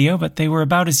with the video, but they were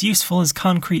about as useful as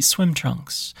concrete swim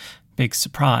trunks. Big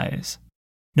surprise.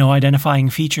 No identifying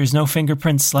features, no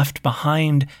fingerprints left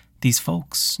behind. These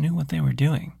folks knew what they were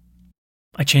doing.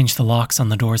 I changed the locks on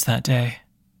the doors that day.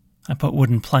 I put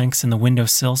wooden planks in the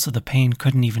windowsill so the pane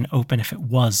couldn't even open if it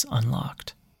was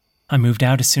unlocked. I moved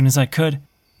out as soon as I could.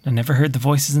 I never heard the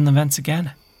voices in the vents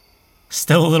again.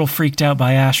 Still a little freaked out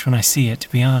by Ash when I see it, to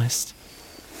be honest.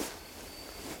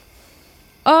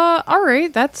 All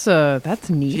right, that's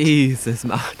neat. Jesus,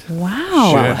 mad.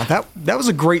 Wow. Wow, that was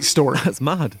a great story. That's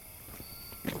mad.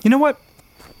 You know what?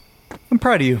 I'm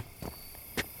proud of you.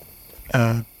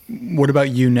 What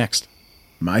about you next?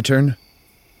 My turn?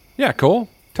 Yeah, Cole.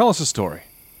 Tell us a story.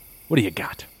 What do you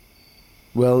got?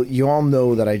 Well, you all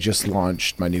know that I just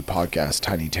launched my new podcast,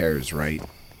 Tiny Terrors, right?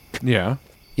 Yeah.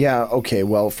 Yeah, okay,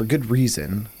 well, for good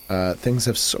reason. Things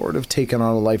have sort of taken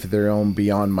on a life of their own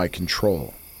beyond my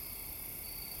control.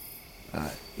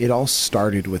 It all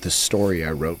started with a story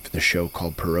I wrote for the show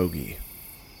called Pierogi.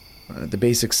 The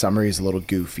basic summary is a little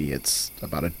goofy. It's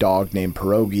about a dog named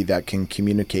Pierogi that can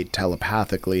communicate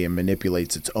telepathically and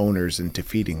manipulates its owners into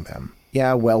feeding them.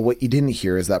 Yeah, well, what you didn't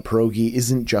hear is that Pierogi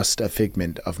isn't just a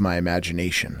figment of my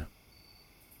imagination.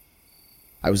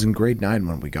 I was in grade 9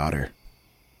 when we got her.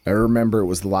 I remember it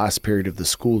was the last period of the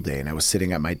school day and I was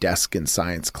sitting at my desk in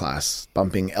science class,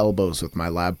 bumping elbows with my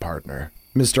lab partner.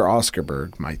 Mr.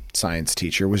 Oscarberg, my science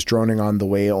teacher, was droning on the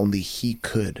way only he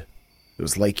could. It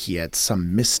was like he had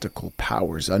some mystical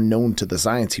powers unknown to the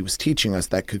science he was teaching us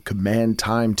that could command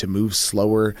time to move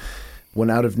slower, when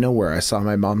out of nowhere I saw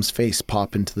my mom's face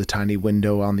pop into the tiny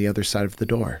window on the other side of the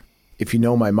door. If you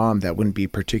know my mom, that wouldn't be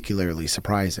particularly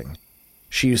surprising.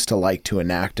 She used to like to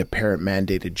enact a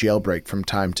parent-mandated jailbreak from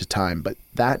time to time, but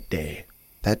that day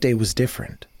was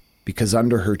different. Because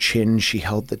under her chin, she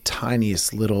held the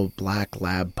tiniest little black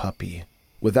lab puppy.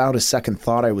 Without a second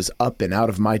thought, I was up and out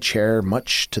of my chair,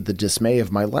 much to the dismay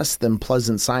of my less than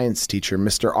pleasant science teacher,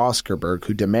 Mr. Oscarberg,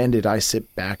 who demanded I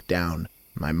sit back down.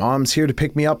 "My mom's here to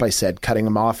pick me up," I said, cutting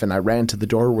him off, and I ran to the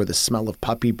door where the smell of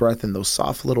puppy breath and those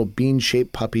soft little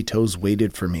bean-shaped puppy toes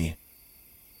waited for me.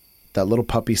 That little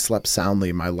puppy slept soundly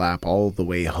in my lap all the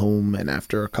way home, and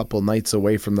after a couple nights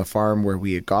away from the farm where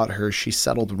we had got her, she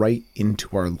settled right into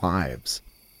our lives.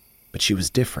 But she was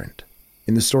different.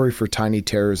 In the story for Tiny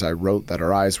Terrors, I wrote that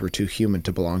her eyes were too human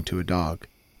to belong to a dog.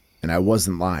 And I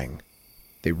wasn't lying.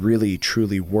 They really,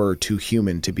 truly were too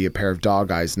human to be a pair of dog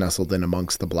eyes nestled in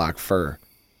amongst the black fur.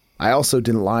 I also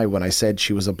didn't lie when I said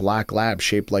she was a black lab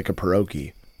shaped like a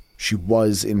pierogi. She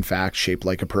was, in fact, shaped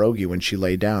like a pierogi when she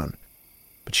lay down.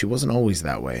 But she wasn't always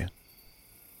that way.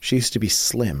 She used to be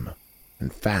slim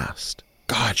and fast.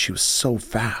 God, she was so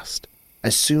fast.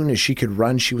 As soon as she could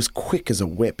run, she was quick as a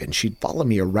whip, and she'd follow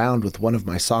me around with one of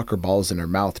my soccer balls in her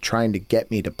mouth, trying to get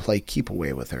me to play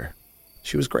keep-away with her.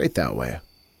 She was great that way.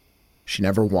 She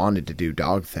never wanted to do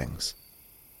dog things.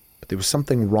 But there was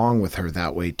something wrong with her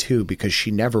that way, too, because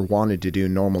she never wanted to do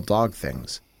normal dog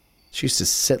things. She used to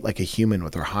sit like a human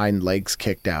with her hind legs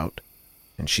kicked out,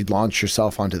 and she'd launch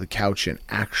herself onto the couch and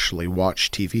actually watch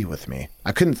TV with me.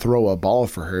 I couldn't throw a ball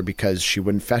for her because she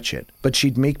wouldn't fetch it, but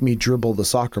she'd make me dribble the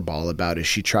soccer ball about as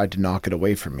she tried to knock it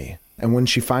away from me. And when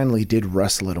she finally did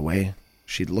wrestle it away,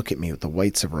 she'd look at me with the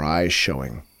whites of her eyes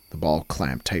showing, the ball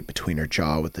clamped tight between her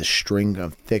jaw with a string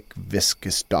of thick,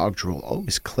 viscous dog drool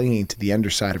always clinging to the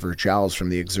underside of her jowls from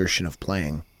the exertion of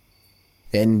playing.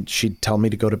 And she'd tell me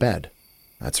to go to bed.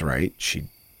 That's right, she'd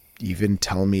even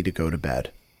tell me to go to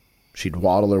bed. She'd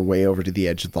waddle her way over to the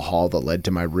edge of the hall that led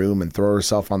to my room and throw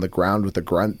herself on the ground with a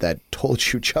grunt that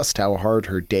told you just how hard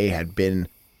her day had been.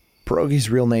 Pierogi's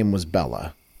real name was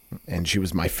Bella, and she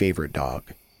was my favorite dog.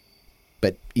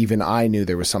 But even I knew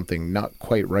there was something not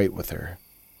quite right with her.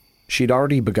 She'd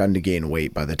already begun to gain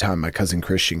weight by the time my cousin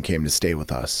Christian came to stay with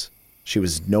us. She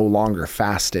was no longer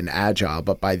fast and agile,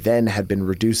 but by then had been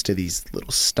reduced to these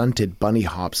little stunted bunny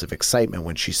hops of excitement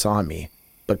when she saw me.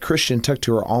 But Christian took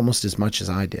to her almost as much as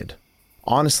I did.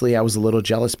 Honestly, I was a little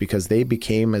jealous because they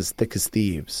became as thick as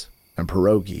thieves, and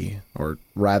Pierogi, or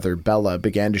rather Bella,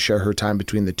 began to share her time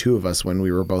between the two of us when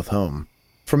we were both home.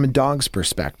 From a dog's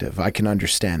perspective, I can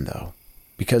understand though,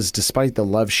 because despite the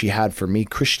love she had for me,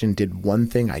 Christian did one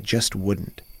thing I just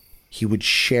wouldn't. He would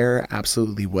share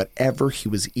absolutely whatever he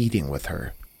was eating with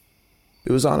her.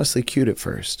 It was honestly cute at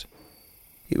first.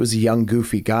 He was a young,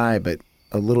 goofy guy, but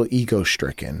a little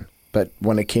ego-stricken. But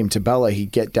when it came to Bella,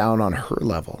 he'd get down on her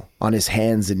level, on his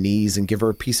hands and knees, and give her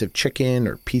a piece of chicken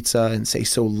or pizza and say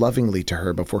so lovingly to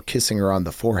her before kissing her on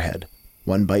the forehead,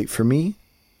 "One bite for me,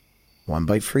 one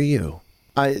bite for you."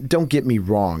 Don't get me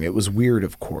wrong, it was weird,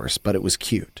 of course, but it was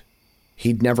cute.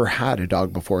 He'd never had a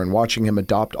dog before, and watching him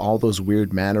adopt all those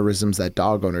weird mannerisms that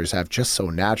dog owners have just so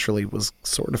naturally was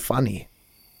sort of funny.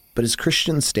 But as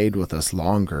Christian stayed with us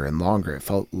longer and longer, it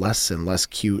felt less and less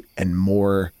cute and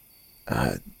more,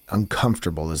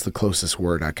 uncomfortable is the closest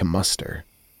word I can muster.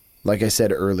 Like I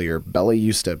said earlier, Bella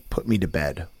used to put me to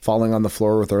bed, falling on the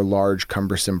floor with her large,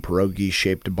 cumbersome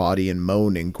pierogi-shaped body and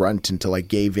moan and grunt until I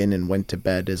gave in and went to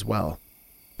bed as well.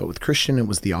 But with Christian, it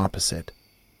was the opposite.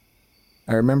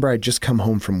 I remember I'd just come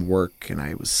home from work and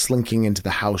I was slinking into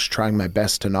the house trying my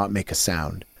best to not make a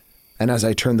sound. And as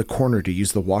I turned the corner to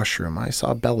use the washroom, I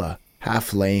saw Bella,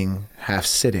 half laying, half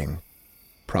sitting,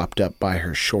 propped up by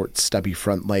her short, stubby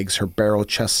front legs, her barrel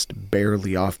chest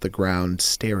barely off the ground,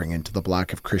 staring into the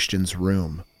black of Christian's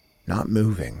room, not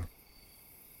moving,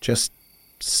 just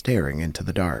staring into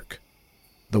the dark.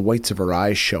 The whites of her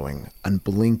eyes showing,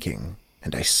 unblinking,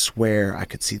 and I swear I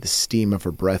could see the steam of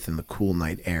her breath in the cool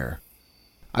night air.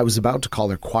 I was about to call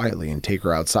her quietly and take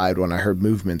her outside when I heard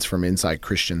movements from inside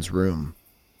Christian's room.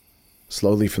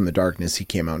 Slowly from the darkness, he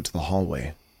came out into the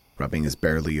hallway, rubbing his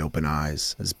barely open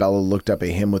eyes, as Bella looked up at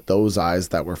him with those eyes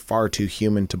that were far too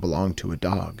human to belong to a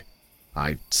dog.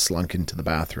 I slunk into the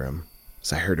bathroom,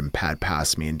 as I heard him pad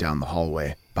past me and down the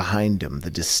hallway. Behind him, the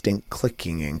distinct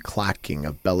clicking and clacking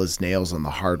of Bella's nails on the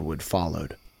hardwood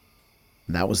followed.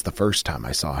 And that was the first time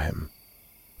I saw him,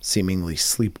 seemingly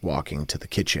sleepwalking to the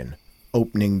kitchen,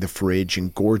 opening the fridge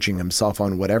and gorging himself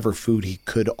on whatever food he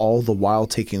could, all the while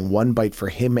taking one bite for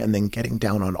him and then getting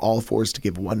down on all fours to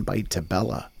give one bite to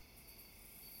Bella.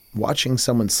 Watching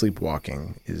someone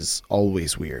sleepwalking is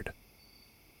always weird.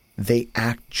 They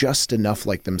act just enough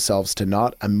like themselves to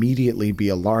not immediately be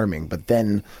alarming, but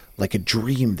then, like a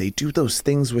dream, they do those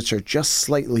things which are just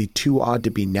slightly too odd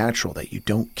to be natural that you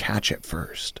don't catch at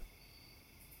first.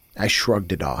 I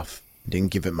shrugged it off,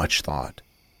 didn't give it much thought.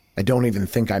 I don't even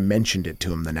think I mentioned it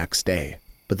to him the next day,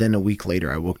 but then a week later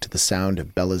I woke to the sound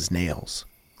of Bella's nails,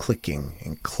 clicking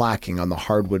and clacking on the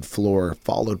hardwood floor,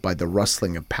 followed by the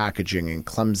rustling of packaging and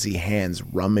clumsy hands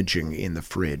rummaging in the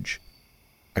fridge.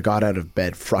 I got out of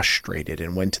bed frustrated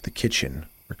and went to the kitchen,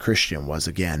 where Christian was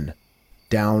again,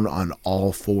 down on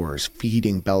all fours,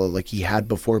 feeding Bella like he had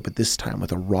before, but this time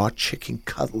with a raw chicken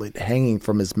cutlet hanging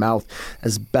from his mouth,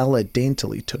 as Bella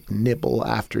daintily took nibble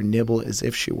after nibble as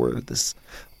if she were this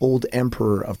old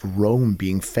emperor of Rome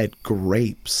being fed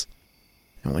grapes.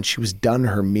 And when she was done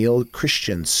her meal,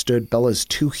 Christian stood, Bella's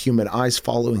two human eyes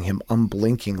following him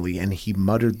unblinkingly, and he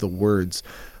muttered the words,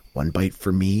 "One bite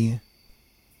for me,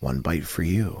 one bite for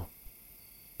you."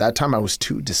 That time I was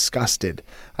too disgusted.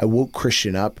 I woke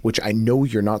Christian up, which I know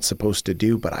you're not supposed to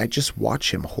do, but I just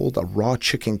watched him hold a raw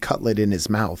chicken cutlet in his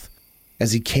mouth.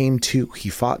 As he came to, he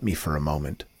fought me for a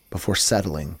moment, before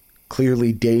settling,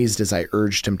 clearly dazed as I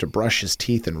urged him to brush his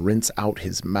teeth and rinse out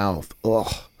his mouth.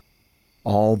 Ugh.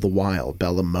 All the while,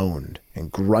 Bella moaned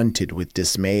and grunted with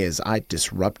dismay as I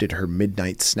disrupted her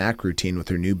midnight snack routine with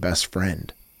her new best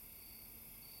friend.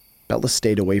 Bella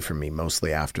stayed away from me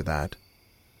mostly after that.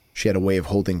 She had a way of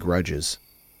holding grudges,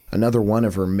 another one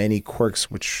of her many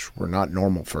quirks which were not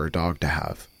normal for a dog to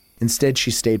have. Instead, she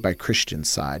stayed by Christian's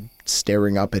side,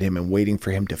 staring up at him and waiting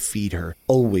for him to feed her,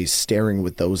 always staring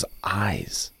with those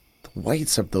eyes. The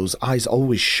whites of those eyes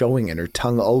always showing and her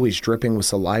tongue always dripping with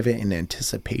saliva in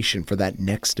anticipation for that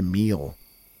next meal.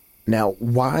 Now,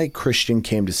 why Christian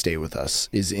came to stay with us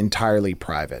is entirely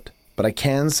private. But I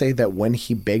can say that when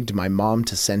he begged my mom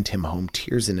to send him home,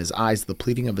 tears in his eyes, the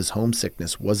pleading of his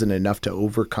homesickness wasn't enough to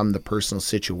overcome the personal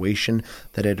situation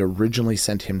that had originally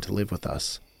sent him to live with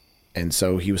us. And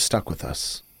so he was stuck with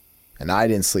us. And I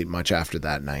didn't sleep much after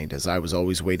that night, as I was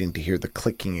always waiting to hear the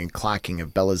clicking and clacking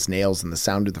of Bella's nails and the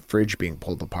sound of the fridge being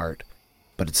pulled apart.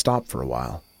 But it stopped for a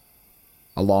while.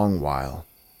 A long while.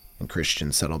 and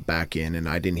Christian settled back in, and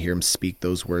I didn't hear him speak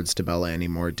those words to Bella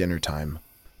anymore at dinner time.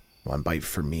 1 bite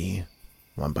for me,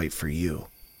 1 bite for you.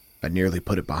 I'd nearly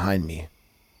put it behind me.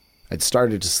 I'd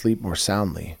started to sleep more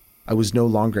soundly. I was no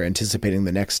longer anticipating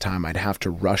the next time I'd have to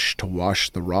rush to wash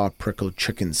the raw prickled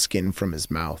chicken skin from his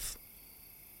mouth.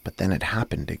 But then it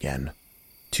happened again.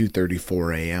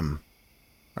 2:34 a.m.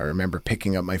 I remember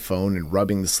picking up my phone and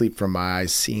rubbing the sleep from my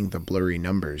eyes, seeing the blurry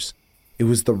numbers. It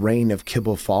was the rain of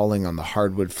kibble falling on the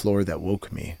hardwood floor that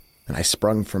woke me, and I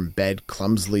sprung from bed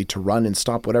clumsily to run and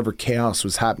stop whatever chaos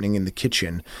was happening in the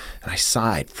kitchen, and I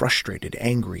sighed, frustrated,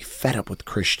 angry, fed up with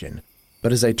Christian.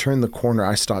 But as I turned the corner,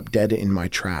 I stopped dead in my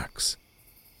tracks.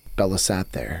 Bella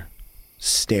sat there,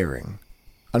 staring,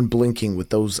 unblinking,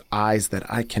 with those eyes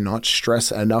that I cannot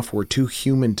stress enough were too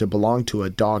human to belong to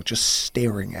a dog, just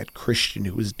staring at Christian,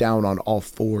 who was down on all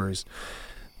fours.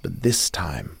 But this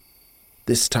time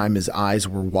his eyes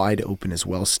were wide open as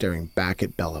well, staring back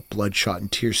at Bella, bloodshot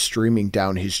and tears streaming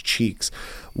down his cheeks.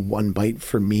 1 bite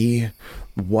for me,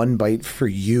 1 bite for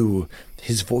you.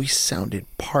 His voice sounded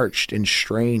parched and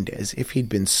strained, as if he'd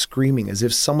been screaming, as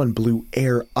if someone blew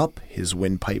air up his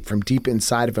windpipe from deep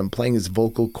inside of him, playing his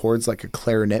vocal cords like a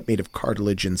clarinet made of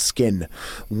cartilage and skin.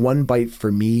 1 bite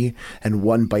for me and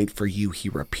 1 bite for you, he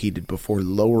repeated before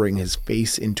lowering his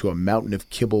face into a mountain of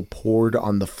kibble poured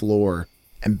on the floor.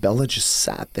 And Bella just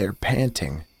sat there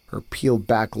panting, her peeled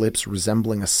back lips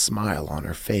resembling a smile on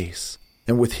her face.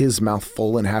 And with his mouth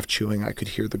full and half chewing, I could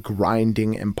hear the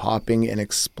grinding and popping and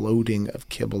exploding of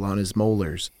kibble on his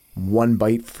molars. 1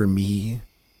 bite for me,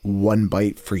 1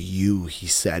 bite for you, he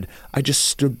said. I just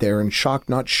stood there in shock,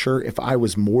 not sure if I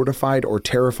was mortified or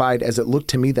terrified, as it looked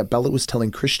to me that Bella was telling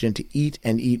Christian to eat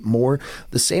and eat more,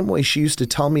 the same way she used to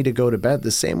tell me to go to bed, the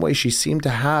same way she seemed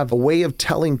to have a way of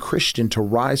telling Christian to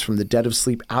rise from the dead of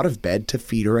sleep out of bed to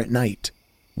feed her at night.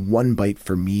 1 bite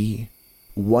for me,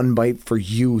 1 bite for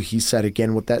you, he said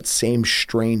again with that same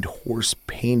strained, hoarse,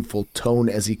 painful tone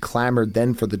as he clamored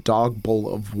then for the dog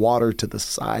bowl of water to the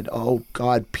side. Oh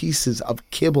God, pieces of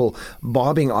kibble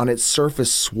bobbing on its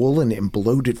surface, swollen and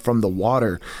bloated from the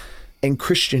water. And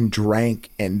Christian drank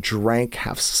and drank,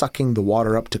 half sucking the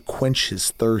water up to quench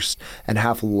his thirst and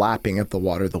half lapping at the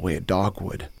water the way a dog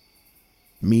would.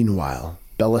 Meanwhile,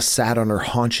 Bella sat on her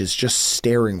haunches just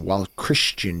staring while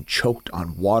Christian choked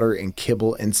on water and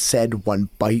kibble and said, 1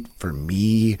 bite for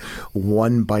me,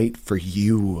 1 bite for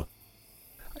you.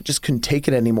 I just couldn't take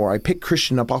it anymore. I picked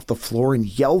Christian up off the floor and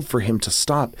yelled for him to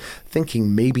stop,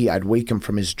 thinking maybe I'd wake him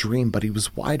from his dream, but he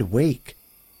was wide awake.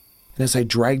 And as I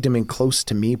dragged him in close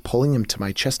to me, pulling him to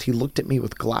my chest, he looked at me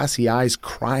with glassy eyes,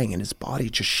 crying and his body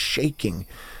just shaking,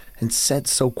 and said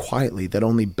so quietly that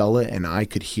only Bella and I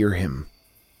could hear him,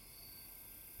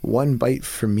 1 bite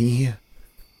for me,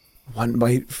 1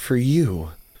 bite for you,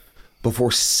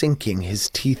 before sinking his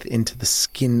teeth into the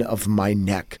skin of my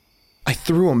neck. I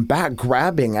threw him back,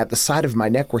 grabbing at the side of my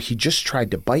neck where he just tried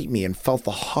to bite me, and felt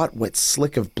the hot, wet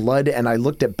slick of blood, and I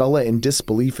looked at Bella in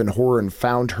disbelief and horror and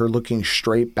found her looking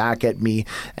straight back at me,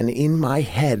 and in my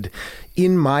head,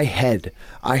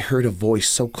 I heard a voice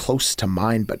so close to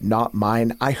mine but not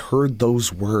mine. I heard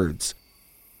those words,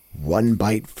 1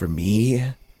 bite for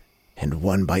me, and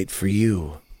 1 bite for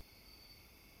you.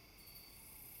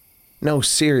 No,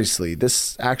 seriously,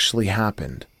 this actually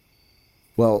happened.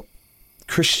 Well,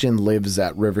 Christian lives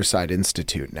at Riverside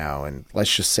Institute now, and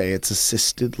let's just say it's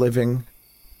assisted living.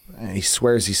 And he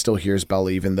swears he still hears Bella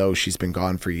even though she's been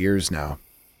gone for years now.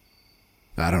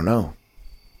 I don't know.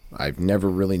 I've never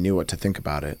really knew what to think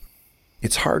about it.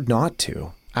 It's hard not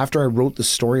to. After I wrote the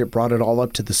story, it brought it all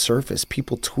up to the surface.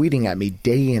 People tweeting at me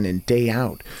day in and day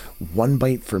out. 1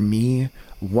 bite for me,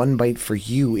 1 bite for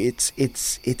you.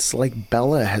 It's like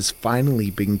Bella has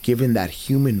finally been given that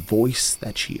human voice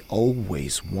that she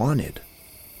always wanted.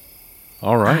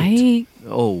 All right.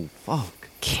 Oh, fuck.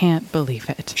 Can't believe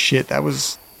it. Shit, that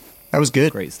was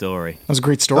good. Great story. That was a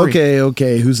great story.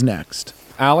 Okay, who's next?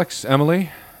 Alex,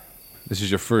 Emily, this is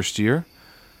your first year.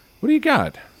 What do you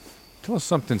got? Tell us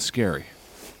something scary.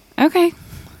 Okay.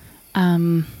 I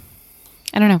don't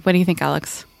know. What do you think,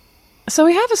 Alex? So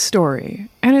we have a story,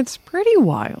 and it's pretty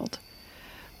wild.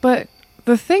 But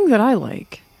the thing that I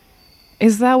like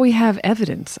is that we have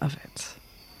evidence of it.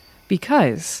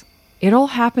 Because it all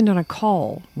happened on a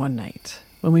call one night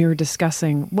when we were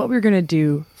discussing what we were going to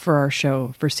do for our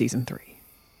show for season 3.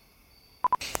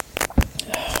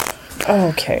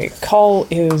 Okay, call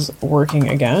is working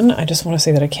again. I just want to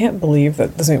say that I can't believe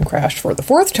that the Zoom crashed for the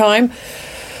 4th time.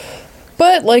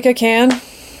 But like I can,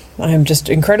 I'm just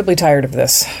incredibly tired of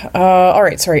this. All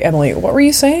right, sorry, Emily, what were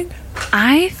you saying?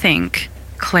 I think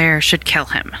Claire should kill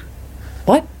him.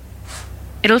 What?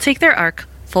 It'll take their arc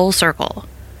full circle.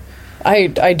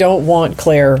 I don't want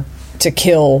Claire to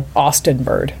kill Austin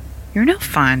Bird. You're no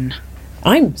fun.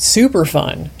 I'm super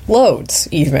fun. Loads,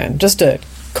 even. Just a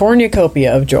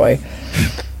cornucopia of joy.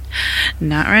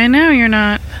 Not right now, you're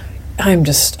not.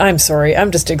 I'm sorry.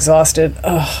 I'm just exhausted.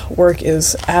 Ugh, work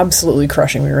is absolutely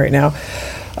crushing me right now.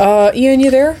 Ian,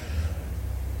 you there?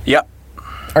 Yep.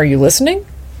 Are you listening?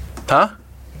 Huh?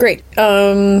 Great.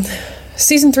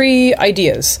 Season 3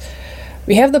 ideas.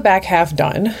 We have the back half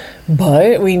done,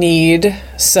 but we need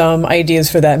some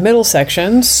ideas for that middle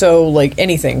section. So, like,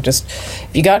 anything. Just, if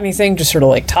you got anything, just sort of,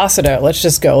 like, toss it out. Let's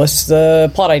just go. Let's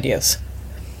plot ideas.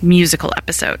 Musical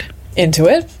episode. Into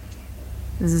it?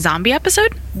 Zombie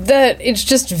episode? It's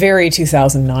just very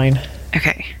 2009.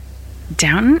 Okay.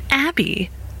 Downton Abbey.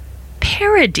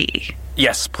 Parody.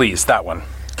 Yes, please, that one.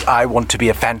 I want to be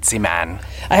a fancy man.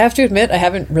 I have to admit, I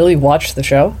haven't really watched the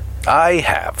show. I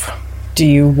have. Do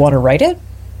you want to write it?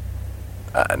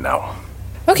 No.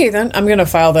 Okay, then. I'm going to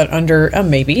file that under a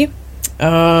maybe.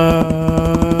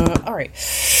 Alright.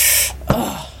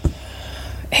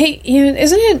 Hey, Ian,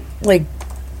 isn't it, like,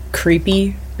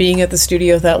 creepy being at the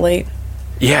studio that late?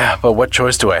 Yeah, but what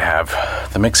choice do I have?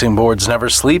 The mixing boards never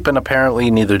sleep, and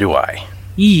apparently neither do I.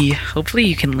 Yee, hopefully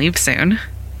you can leave soon.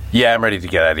 Yeah, I'm ready to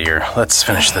get out of here. Let's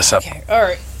finish this up. Okay,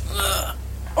 alright.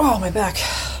 Oh, my back.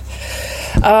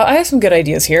 I have some good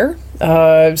ideas here.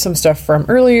 Some stuff from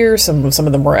earlier, some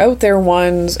of the more out there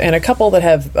ones, and a couple that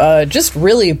have just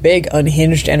really big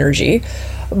unhinged energy.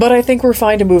 But I think we're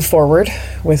fine to move forward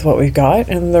with what we've got,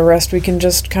 and the rest we can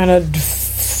just kind of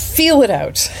feel it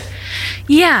out.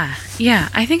 Yeah,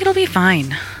 I think it'll be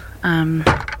fine.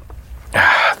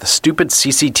 The stupid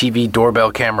CCTV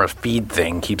doorbell camera feed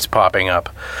thing keeps popping up.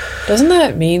 Doesn't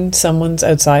that mean someone's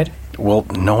outside? Well,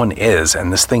 no one is,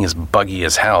 and this thing is buggy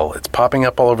as hell. It's popping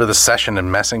up all over the session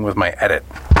and messing with my edit.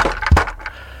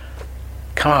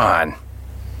 Come on.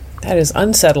 That is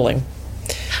unsettling.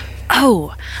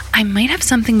 Oh, I might have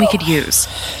something we could use.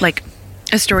 Like,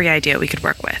 a story idea we could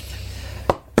work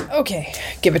with. Okay,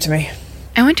 give it to me.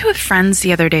 I went to a friend's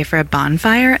the other day for a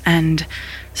bonfire, and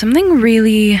something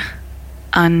really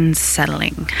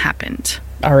unsettling happened.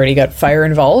 Already got fire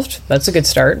involved? That's a good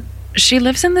start. She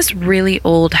lives in this really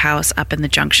old house up in the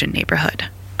Junction neighborhood.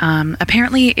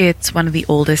 Apparently, it's one of the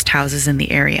oldest houses in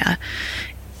the area.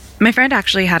 My friend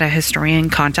actually had a historian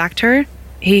contact her.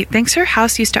 He thinks her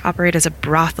house used to operate as a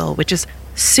brothel, which is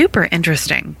super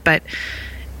interesting, but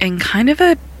in kind of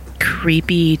a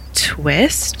creepy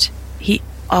twist, he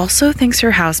also thinks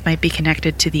her house might be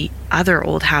connected to the other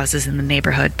old houses in the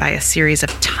neighborhood by a series of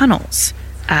tunnels.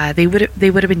 They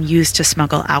would have been used to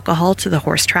smuggle alcohol to the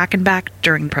horse track and back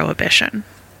during Prohibition.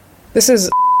 This is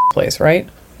place, right?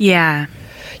 Yeah.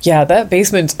 Yeah, that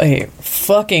basement's a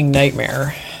fucking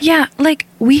nightmare. Yeah, like,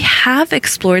 we have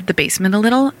explored the basement a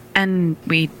little, and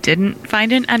we didn't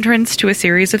find an entrance to a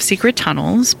series of secret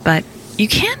tunnels, but you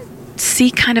can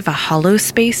see kind of a hollow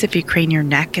space if you crane your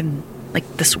neck in,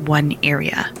 like, this one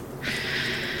area.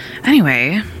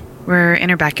 Anyway, we're in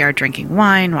her backyard drinking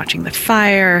wine, watching the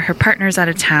fire. Her partner's out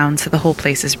of town, so the whole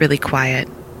place is really quiet.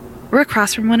 We're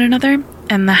across from one another,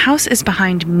 and the house is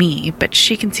behind me, but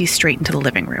she can see straight into the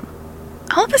living room.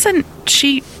 All of a sudden,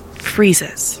 she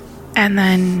freezes, and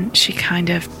then she kind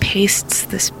of pastes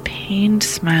this pained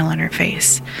smile on her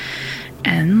face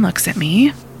and looks at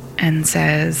me and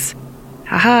says,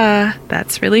 "Haha,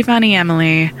 that's really funny,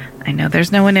 Emily. I know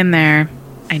there's no one in there.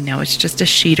 I know it's just a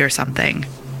sheet or something."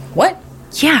 What?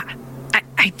 Yeah.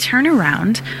 I turn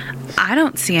around. I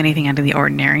don't see anything out of the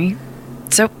ordinary.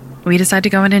 So we decide to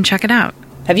go in and check it out.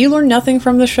 Have you learned nothing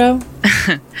from the show?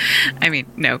 I mean,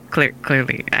 no,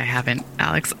 clearly I haven't,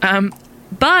 Alex.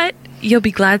 But you'll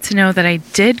be glad to know that I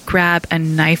did grab a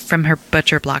knife from her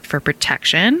butcher block for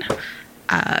protection.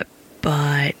 Yeah,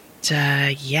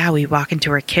 we walk into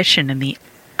her kitchen and the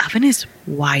oven is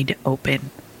wide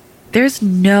open. There's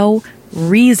no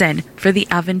reason for the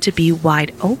oven to be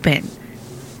wide open.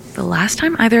 The last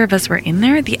time either of us were in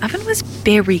there, the oven was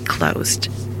very closed.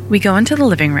 We go into the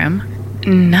living room.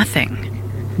 Nothing.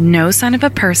 No sign of a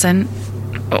person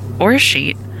or a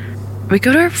sheet. We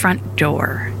go to our front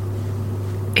door.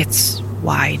 It's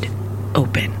wide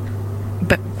open.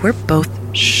 But we're both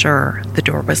sure the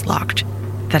door was locked,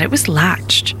 that it was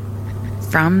latched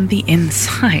from the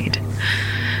inside.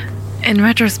 In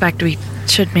retrospect, we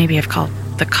should maybe have called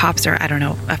the cops or, I don't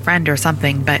know, a friend or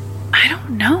something, but I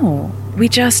don't know. We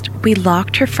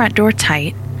locked her front door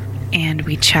tight and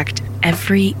we checked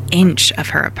every inch of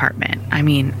her apartment. I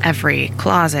mean, every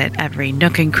closet, every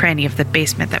nook and cranny of the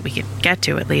basement that we could get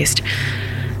to at least.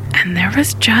 And there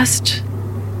was just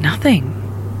nothing.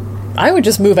 I would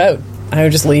just move out. I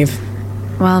would just leave.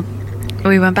 Well,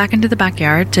 we went back into the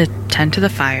backyard to tend to the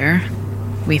fire.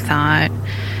 We thought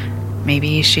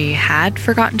maybe she had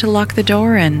forgotten to lock the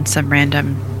door and some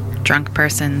random drunk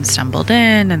person stumbled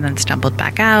in and then stumbled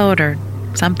back out or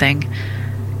something.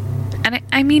 And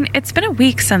I mean, it's been a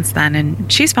week since then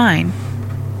and she's fine.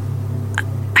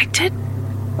 I did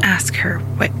ask her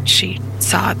what she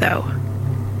saw, though.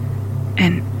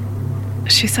 And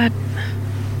she said,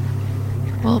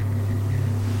 well,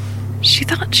 she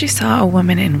thought she saw a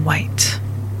woman in white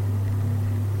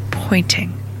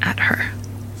pointing at her.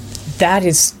 That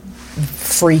is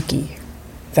freaky.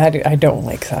 That I don't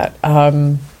like that.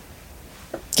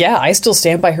 Yeah, I still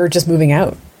stand by her just moving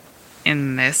out.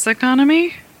 In this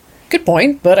economy? Good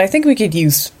point, but I think we could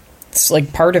use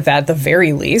like part of that at the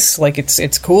very least. Like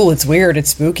it's cool, it's weird,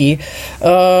 it's spooky.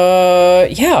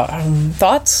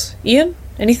 Thoughts, Ian?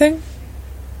 Anything?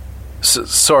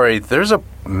 Sorry, there's a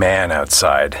man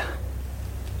outside.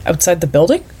 Outside the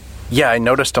building? Yeah, I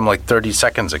noticed him like 30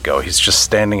 seconds ago. He's just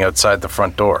standing outside the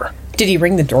front door. Did he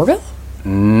ring the doorbell?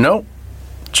 Nope.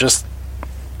 Just...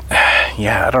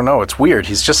 Yeah, I don't know. It's weird.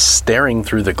 He's just staring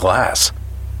through the glass.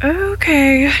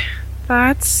 Okay.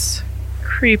 That's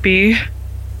creepy.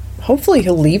 Hopefully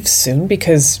he'll leave soon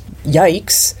because,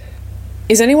 yikes.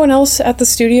 Is anyone else at the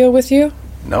studio with you?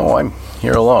 No, I'm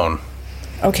here alone.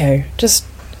 Okay, just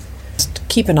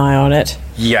keep an eye on it.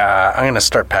 Yeah, I'm gonna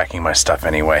start packing my stuff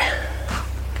anyway.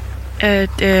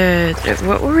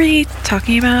 What were we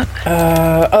talking about?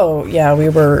 We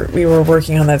were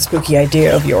working on that spooky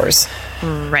idea of yours.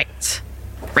 Right.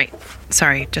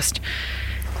 Sorry, just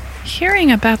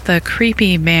hearing about the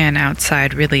creepy man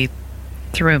outside really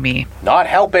threw me. Not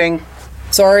helping.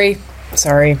 Sorry.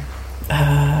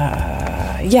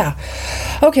 Yeah.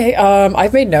 Okay,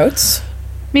 I've made notes.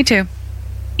 Me too.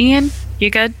 Ian,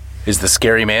 you good? Is the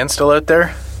scary man still out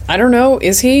there? I don't know,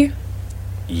 is he?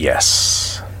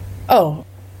 Yes. Oh,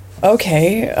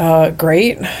 okay,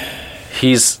 great.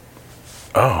 He's...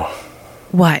 Oh.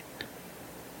 What?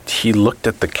 He looked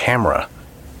at the camera.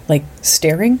 Like,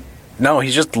 staring? No,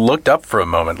 he just looked up for a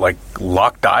moment, like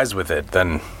locked eyes with it,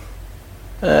 then...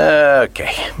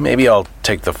 Okay, maybe I'll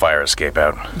take the fire escape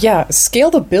out. Yeah,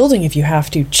 scale the building if you have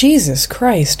to. Jesus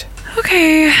Christ.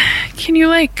 Okay, can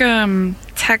you,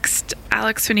 text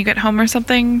Alex when you get home or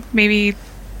something? Maybe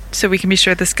so we can be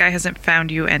sure this guy hasn't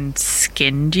found you and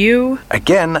skinned you?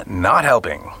 Again, not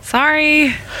helping.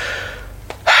 Sorry.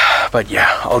 But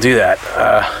yeah, I'll do that.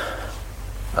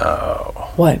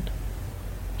 What?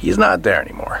 He's not there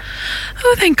anymore.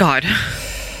 Oh, thank God.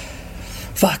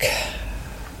 Fuck.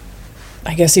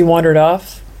 I guess he wandered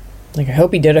off. I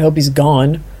hope he did. I hope he's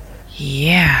gone.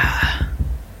 Yeah.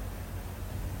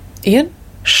 Ian?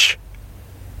 Shh.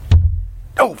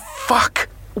 Oh, fuck.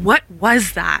 What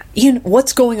was that? Ian,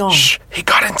 what's going on? Shh. He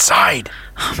got inside.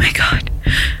 Oh, my God.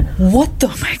 What the?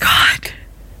 Oh, my God.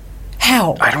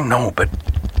 How? I don't know, but...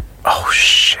 Oh,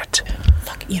 shit.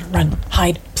 Fuck, Ian, run.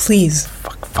 Hide, please.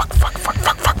 Fuck.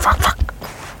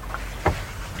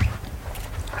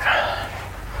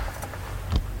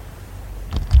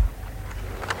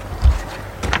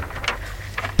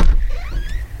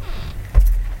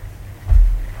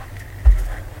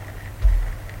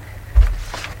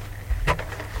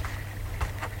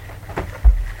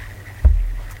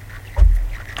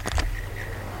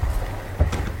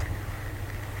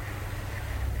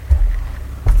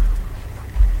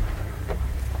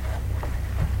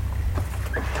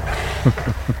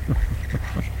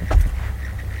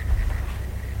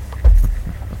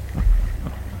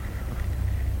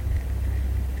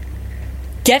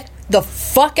 Get the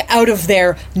fuck out of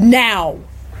there now!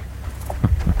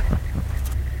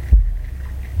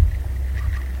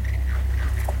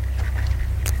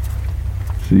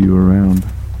 See you around.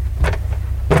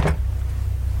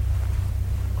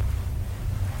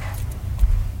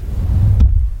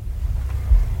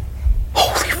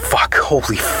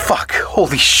 Holy fuck.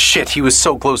 Holy shit, he was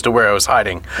so close to where I was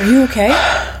hiding. Are you okay?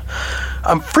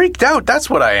 I'm freaked out, that's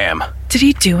what I am. Did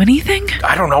he do anything?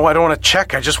 I don't know, I don't want to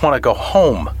check, I just want to go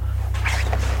home.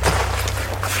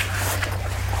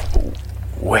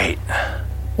 Wait.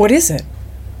 What is it?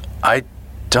 I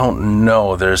don't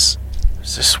know, there's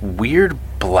this weird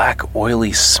black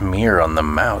oily smear on the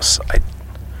mouse.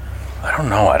 I don't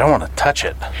know, I don't want to touch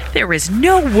it. There is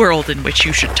no world in which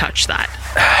you should touch that.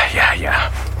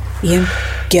 Yeah. Ian,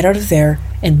 get out of there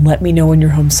and let me know when you're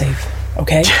home safe,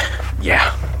 okay?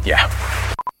 Yeah.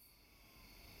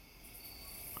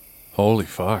 Holy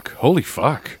fuck.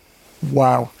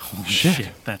 Wow. Holy shit,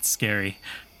 that's scary.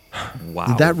 Wow.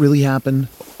 Did that really happen?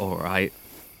 All right.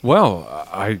 Well,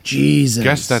 I Jesus.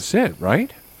 guess that's it,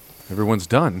 right? Everyone's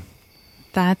done.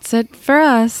 That's it for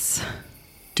us.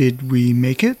 Did we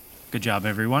make it? Good job,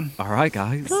 everyone. All right,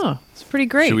 guys. Oh, it's pretty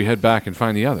great. Should we head back and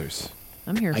find the others?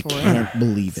 I'm here for I it. can't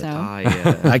believe it. So?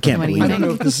 I can't What do believe you it. think? I don't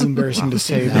know if this is embarrassing to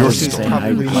say. Your but I'm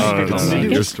story.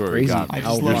 saying Your story got me.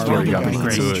 Your story got me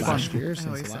too.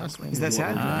 Is that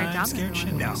sad? I'm scared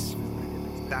shitless.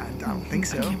 No. I don't think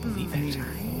so. I can't believe it.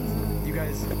 You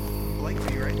guys like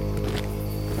me,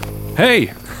 right?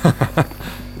 Hey!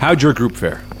 How'd your group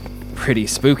fare? Pretty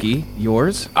spooky.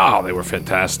 Yours? Oh, they were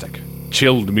fantastic.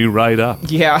 Chilled me right up.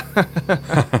 Yeah.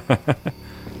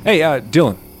 Hey,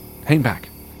 Dylan, hang back.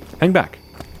 Hang back.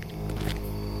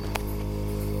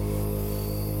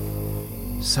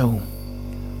 So,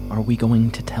 are we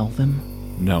going to tell them?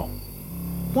 No.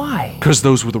 Why? Because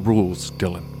those were the rules,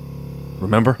 Dylan.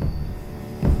 Remember?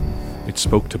 It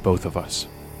spoke to both of us.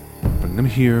 Bring them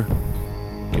here,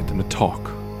 get them to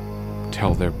talk,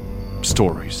 tell their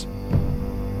stories.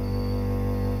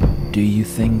 Do you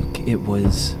think it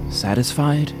was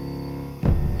satisfied?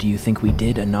 Do you think we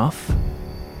did enough?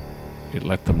 It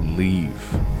let them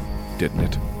leave, didn't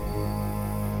it?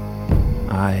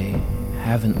 I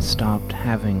haven't stopped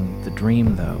having the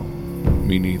dream, though.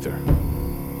 Me neither.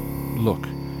 Look,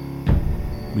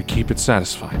 we keep it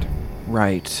satisfied.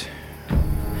 Right.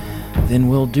 Then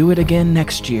we'll do it again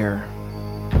next year.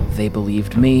 They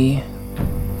believed me.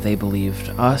 They believed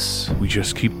us. We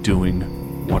just keep doing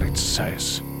what it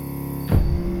says.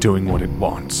 Doing what it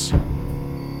wants.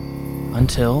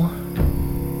 Until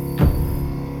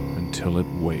it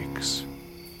wakes.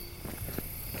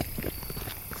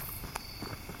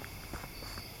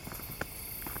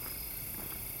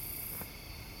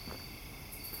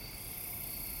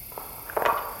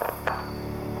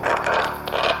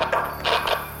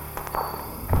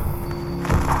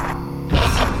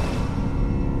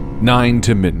 Nine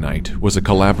to Midnight was a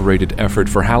collaborated effort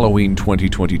for Halloween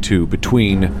 2022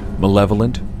 between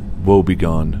Malevolent,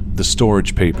 Woebegone, The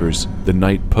Storage Papers, The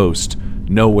Night Post,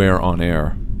 Nowhere on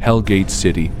Air, Hellgate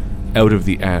City, Out of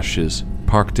the Ashes,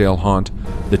 Parkdale Haunt,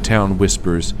 The Town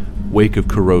Whispers, Wake of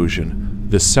Corrosion,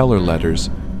 The Cellar Letters,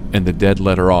 and The Dead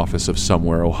Letter Office of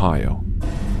Somewhere, Ohio.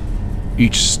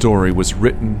 Each story was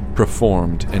written,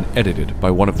 performed, and edited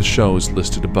by one of the shows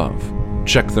listed above.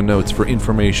 Check the notes for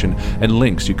information and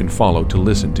links you can follow to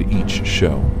listen to each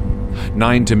show.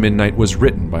 9 to Midnight was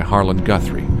written by Harlan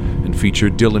Guthrie and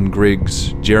featured Dylan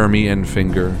Griggs, Jeremy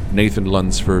Enfinger, Nathan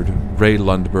Lunsford, Ray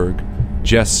Lundberg,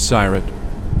 Jess Syrett,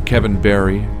 Kevin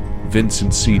Barry,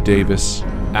 Vincent C. Davis,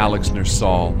 Alex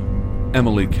Nersall,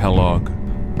 Emily Kellogg,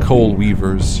 Cole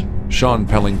Weavers, Sean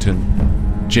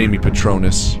Pellington, Jamie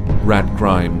Petronis, Rat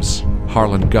Grimes,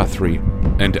 Harlan Guthrie,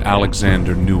 and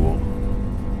Alexander Newell.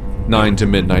 9 to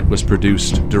Midnight was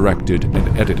produced, directed,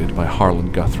 and edited by Harlan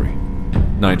Guthrie.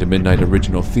 9 to Midnight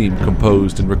original theme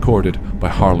composed and recorded by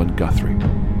Harlan Guthrie.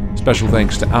 Special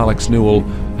thanks to Alex Newell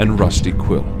and Rusty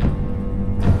Quill.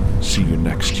 See you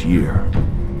next year.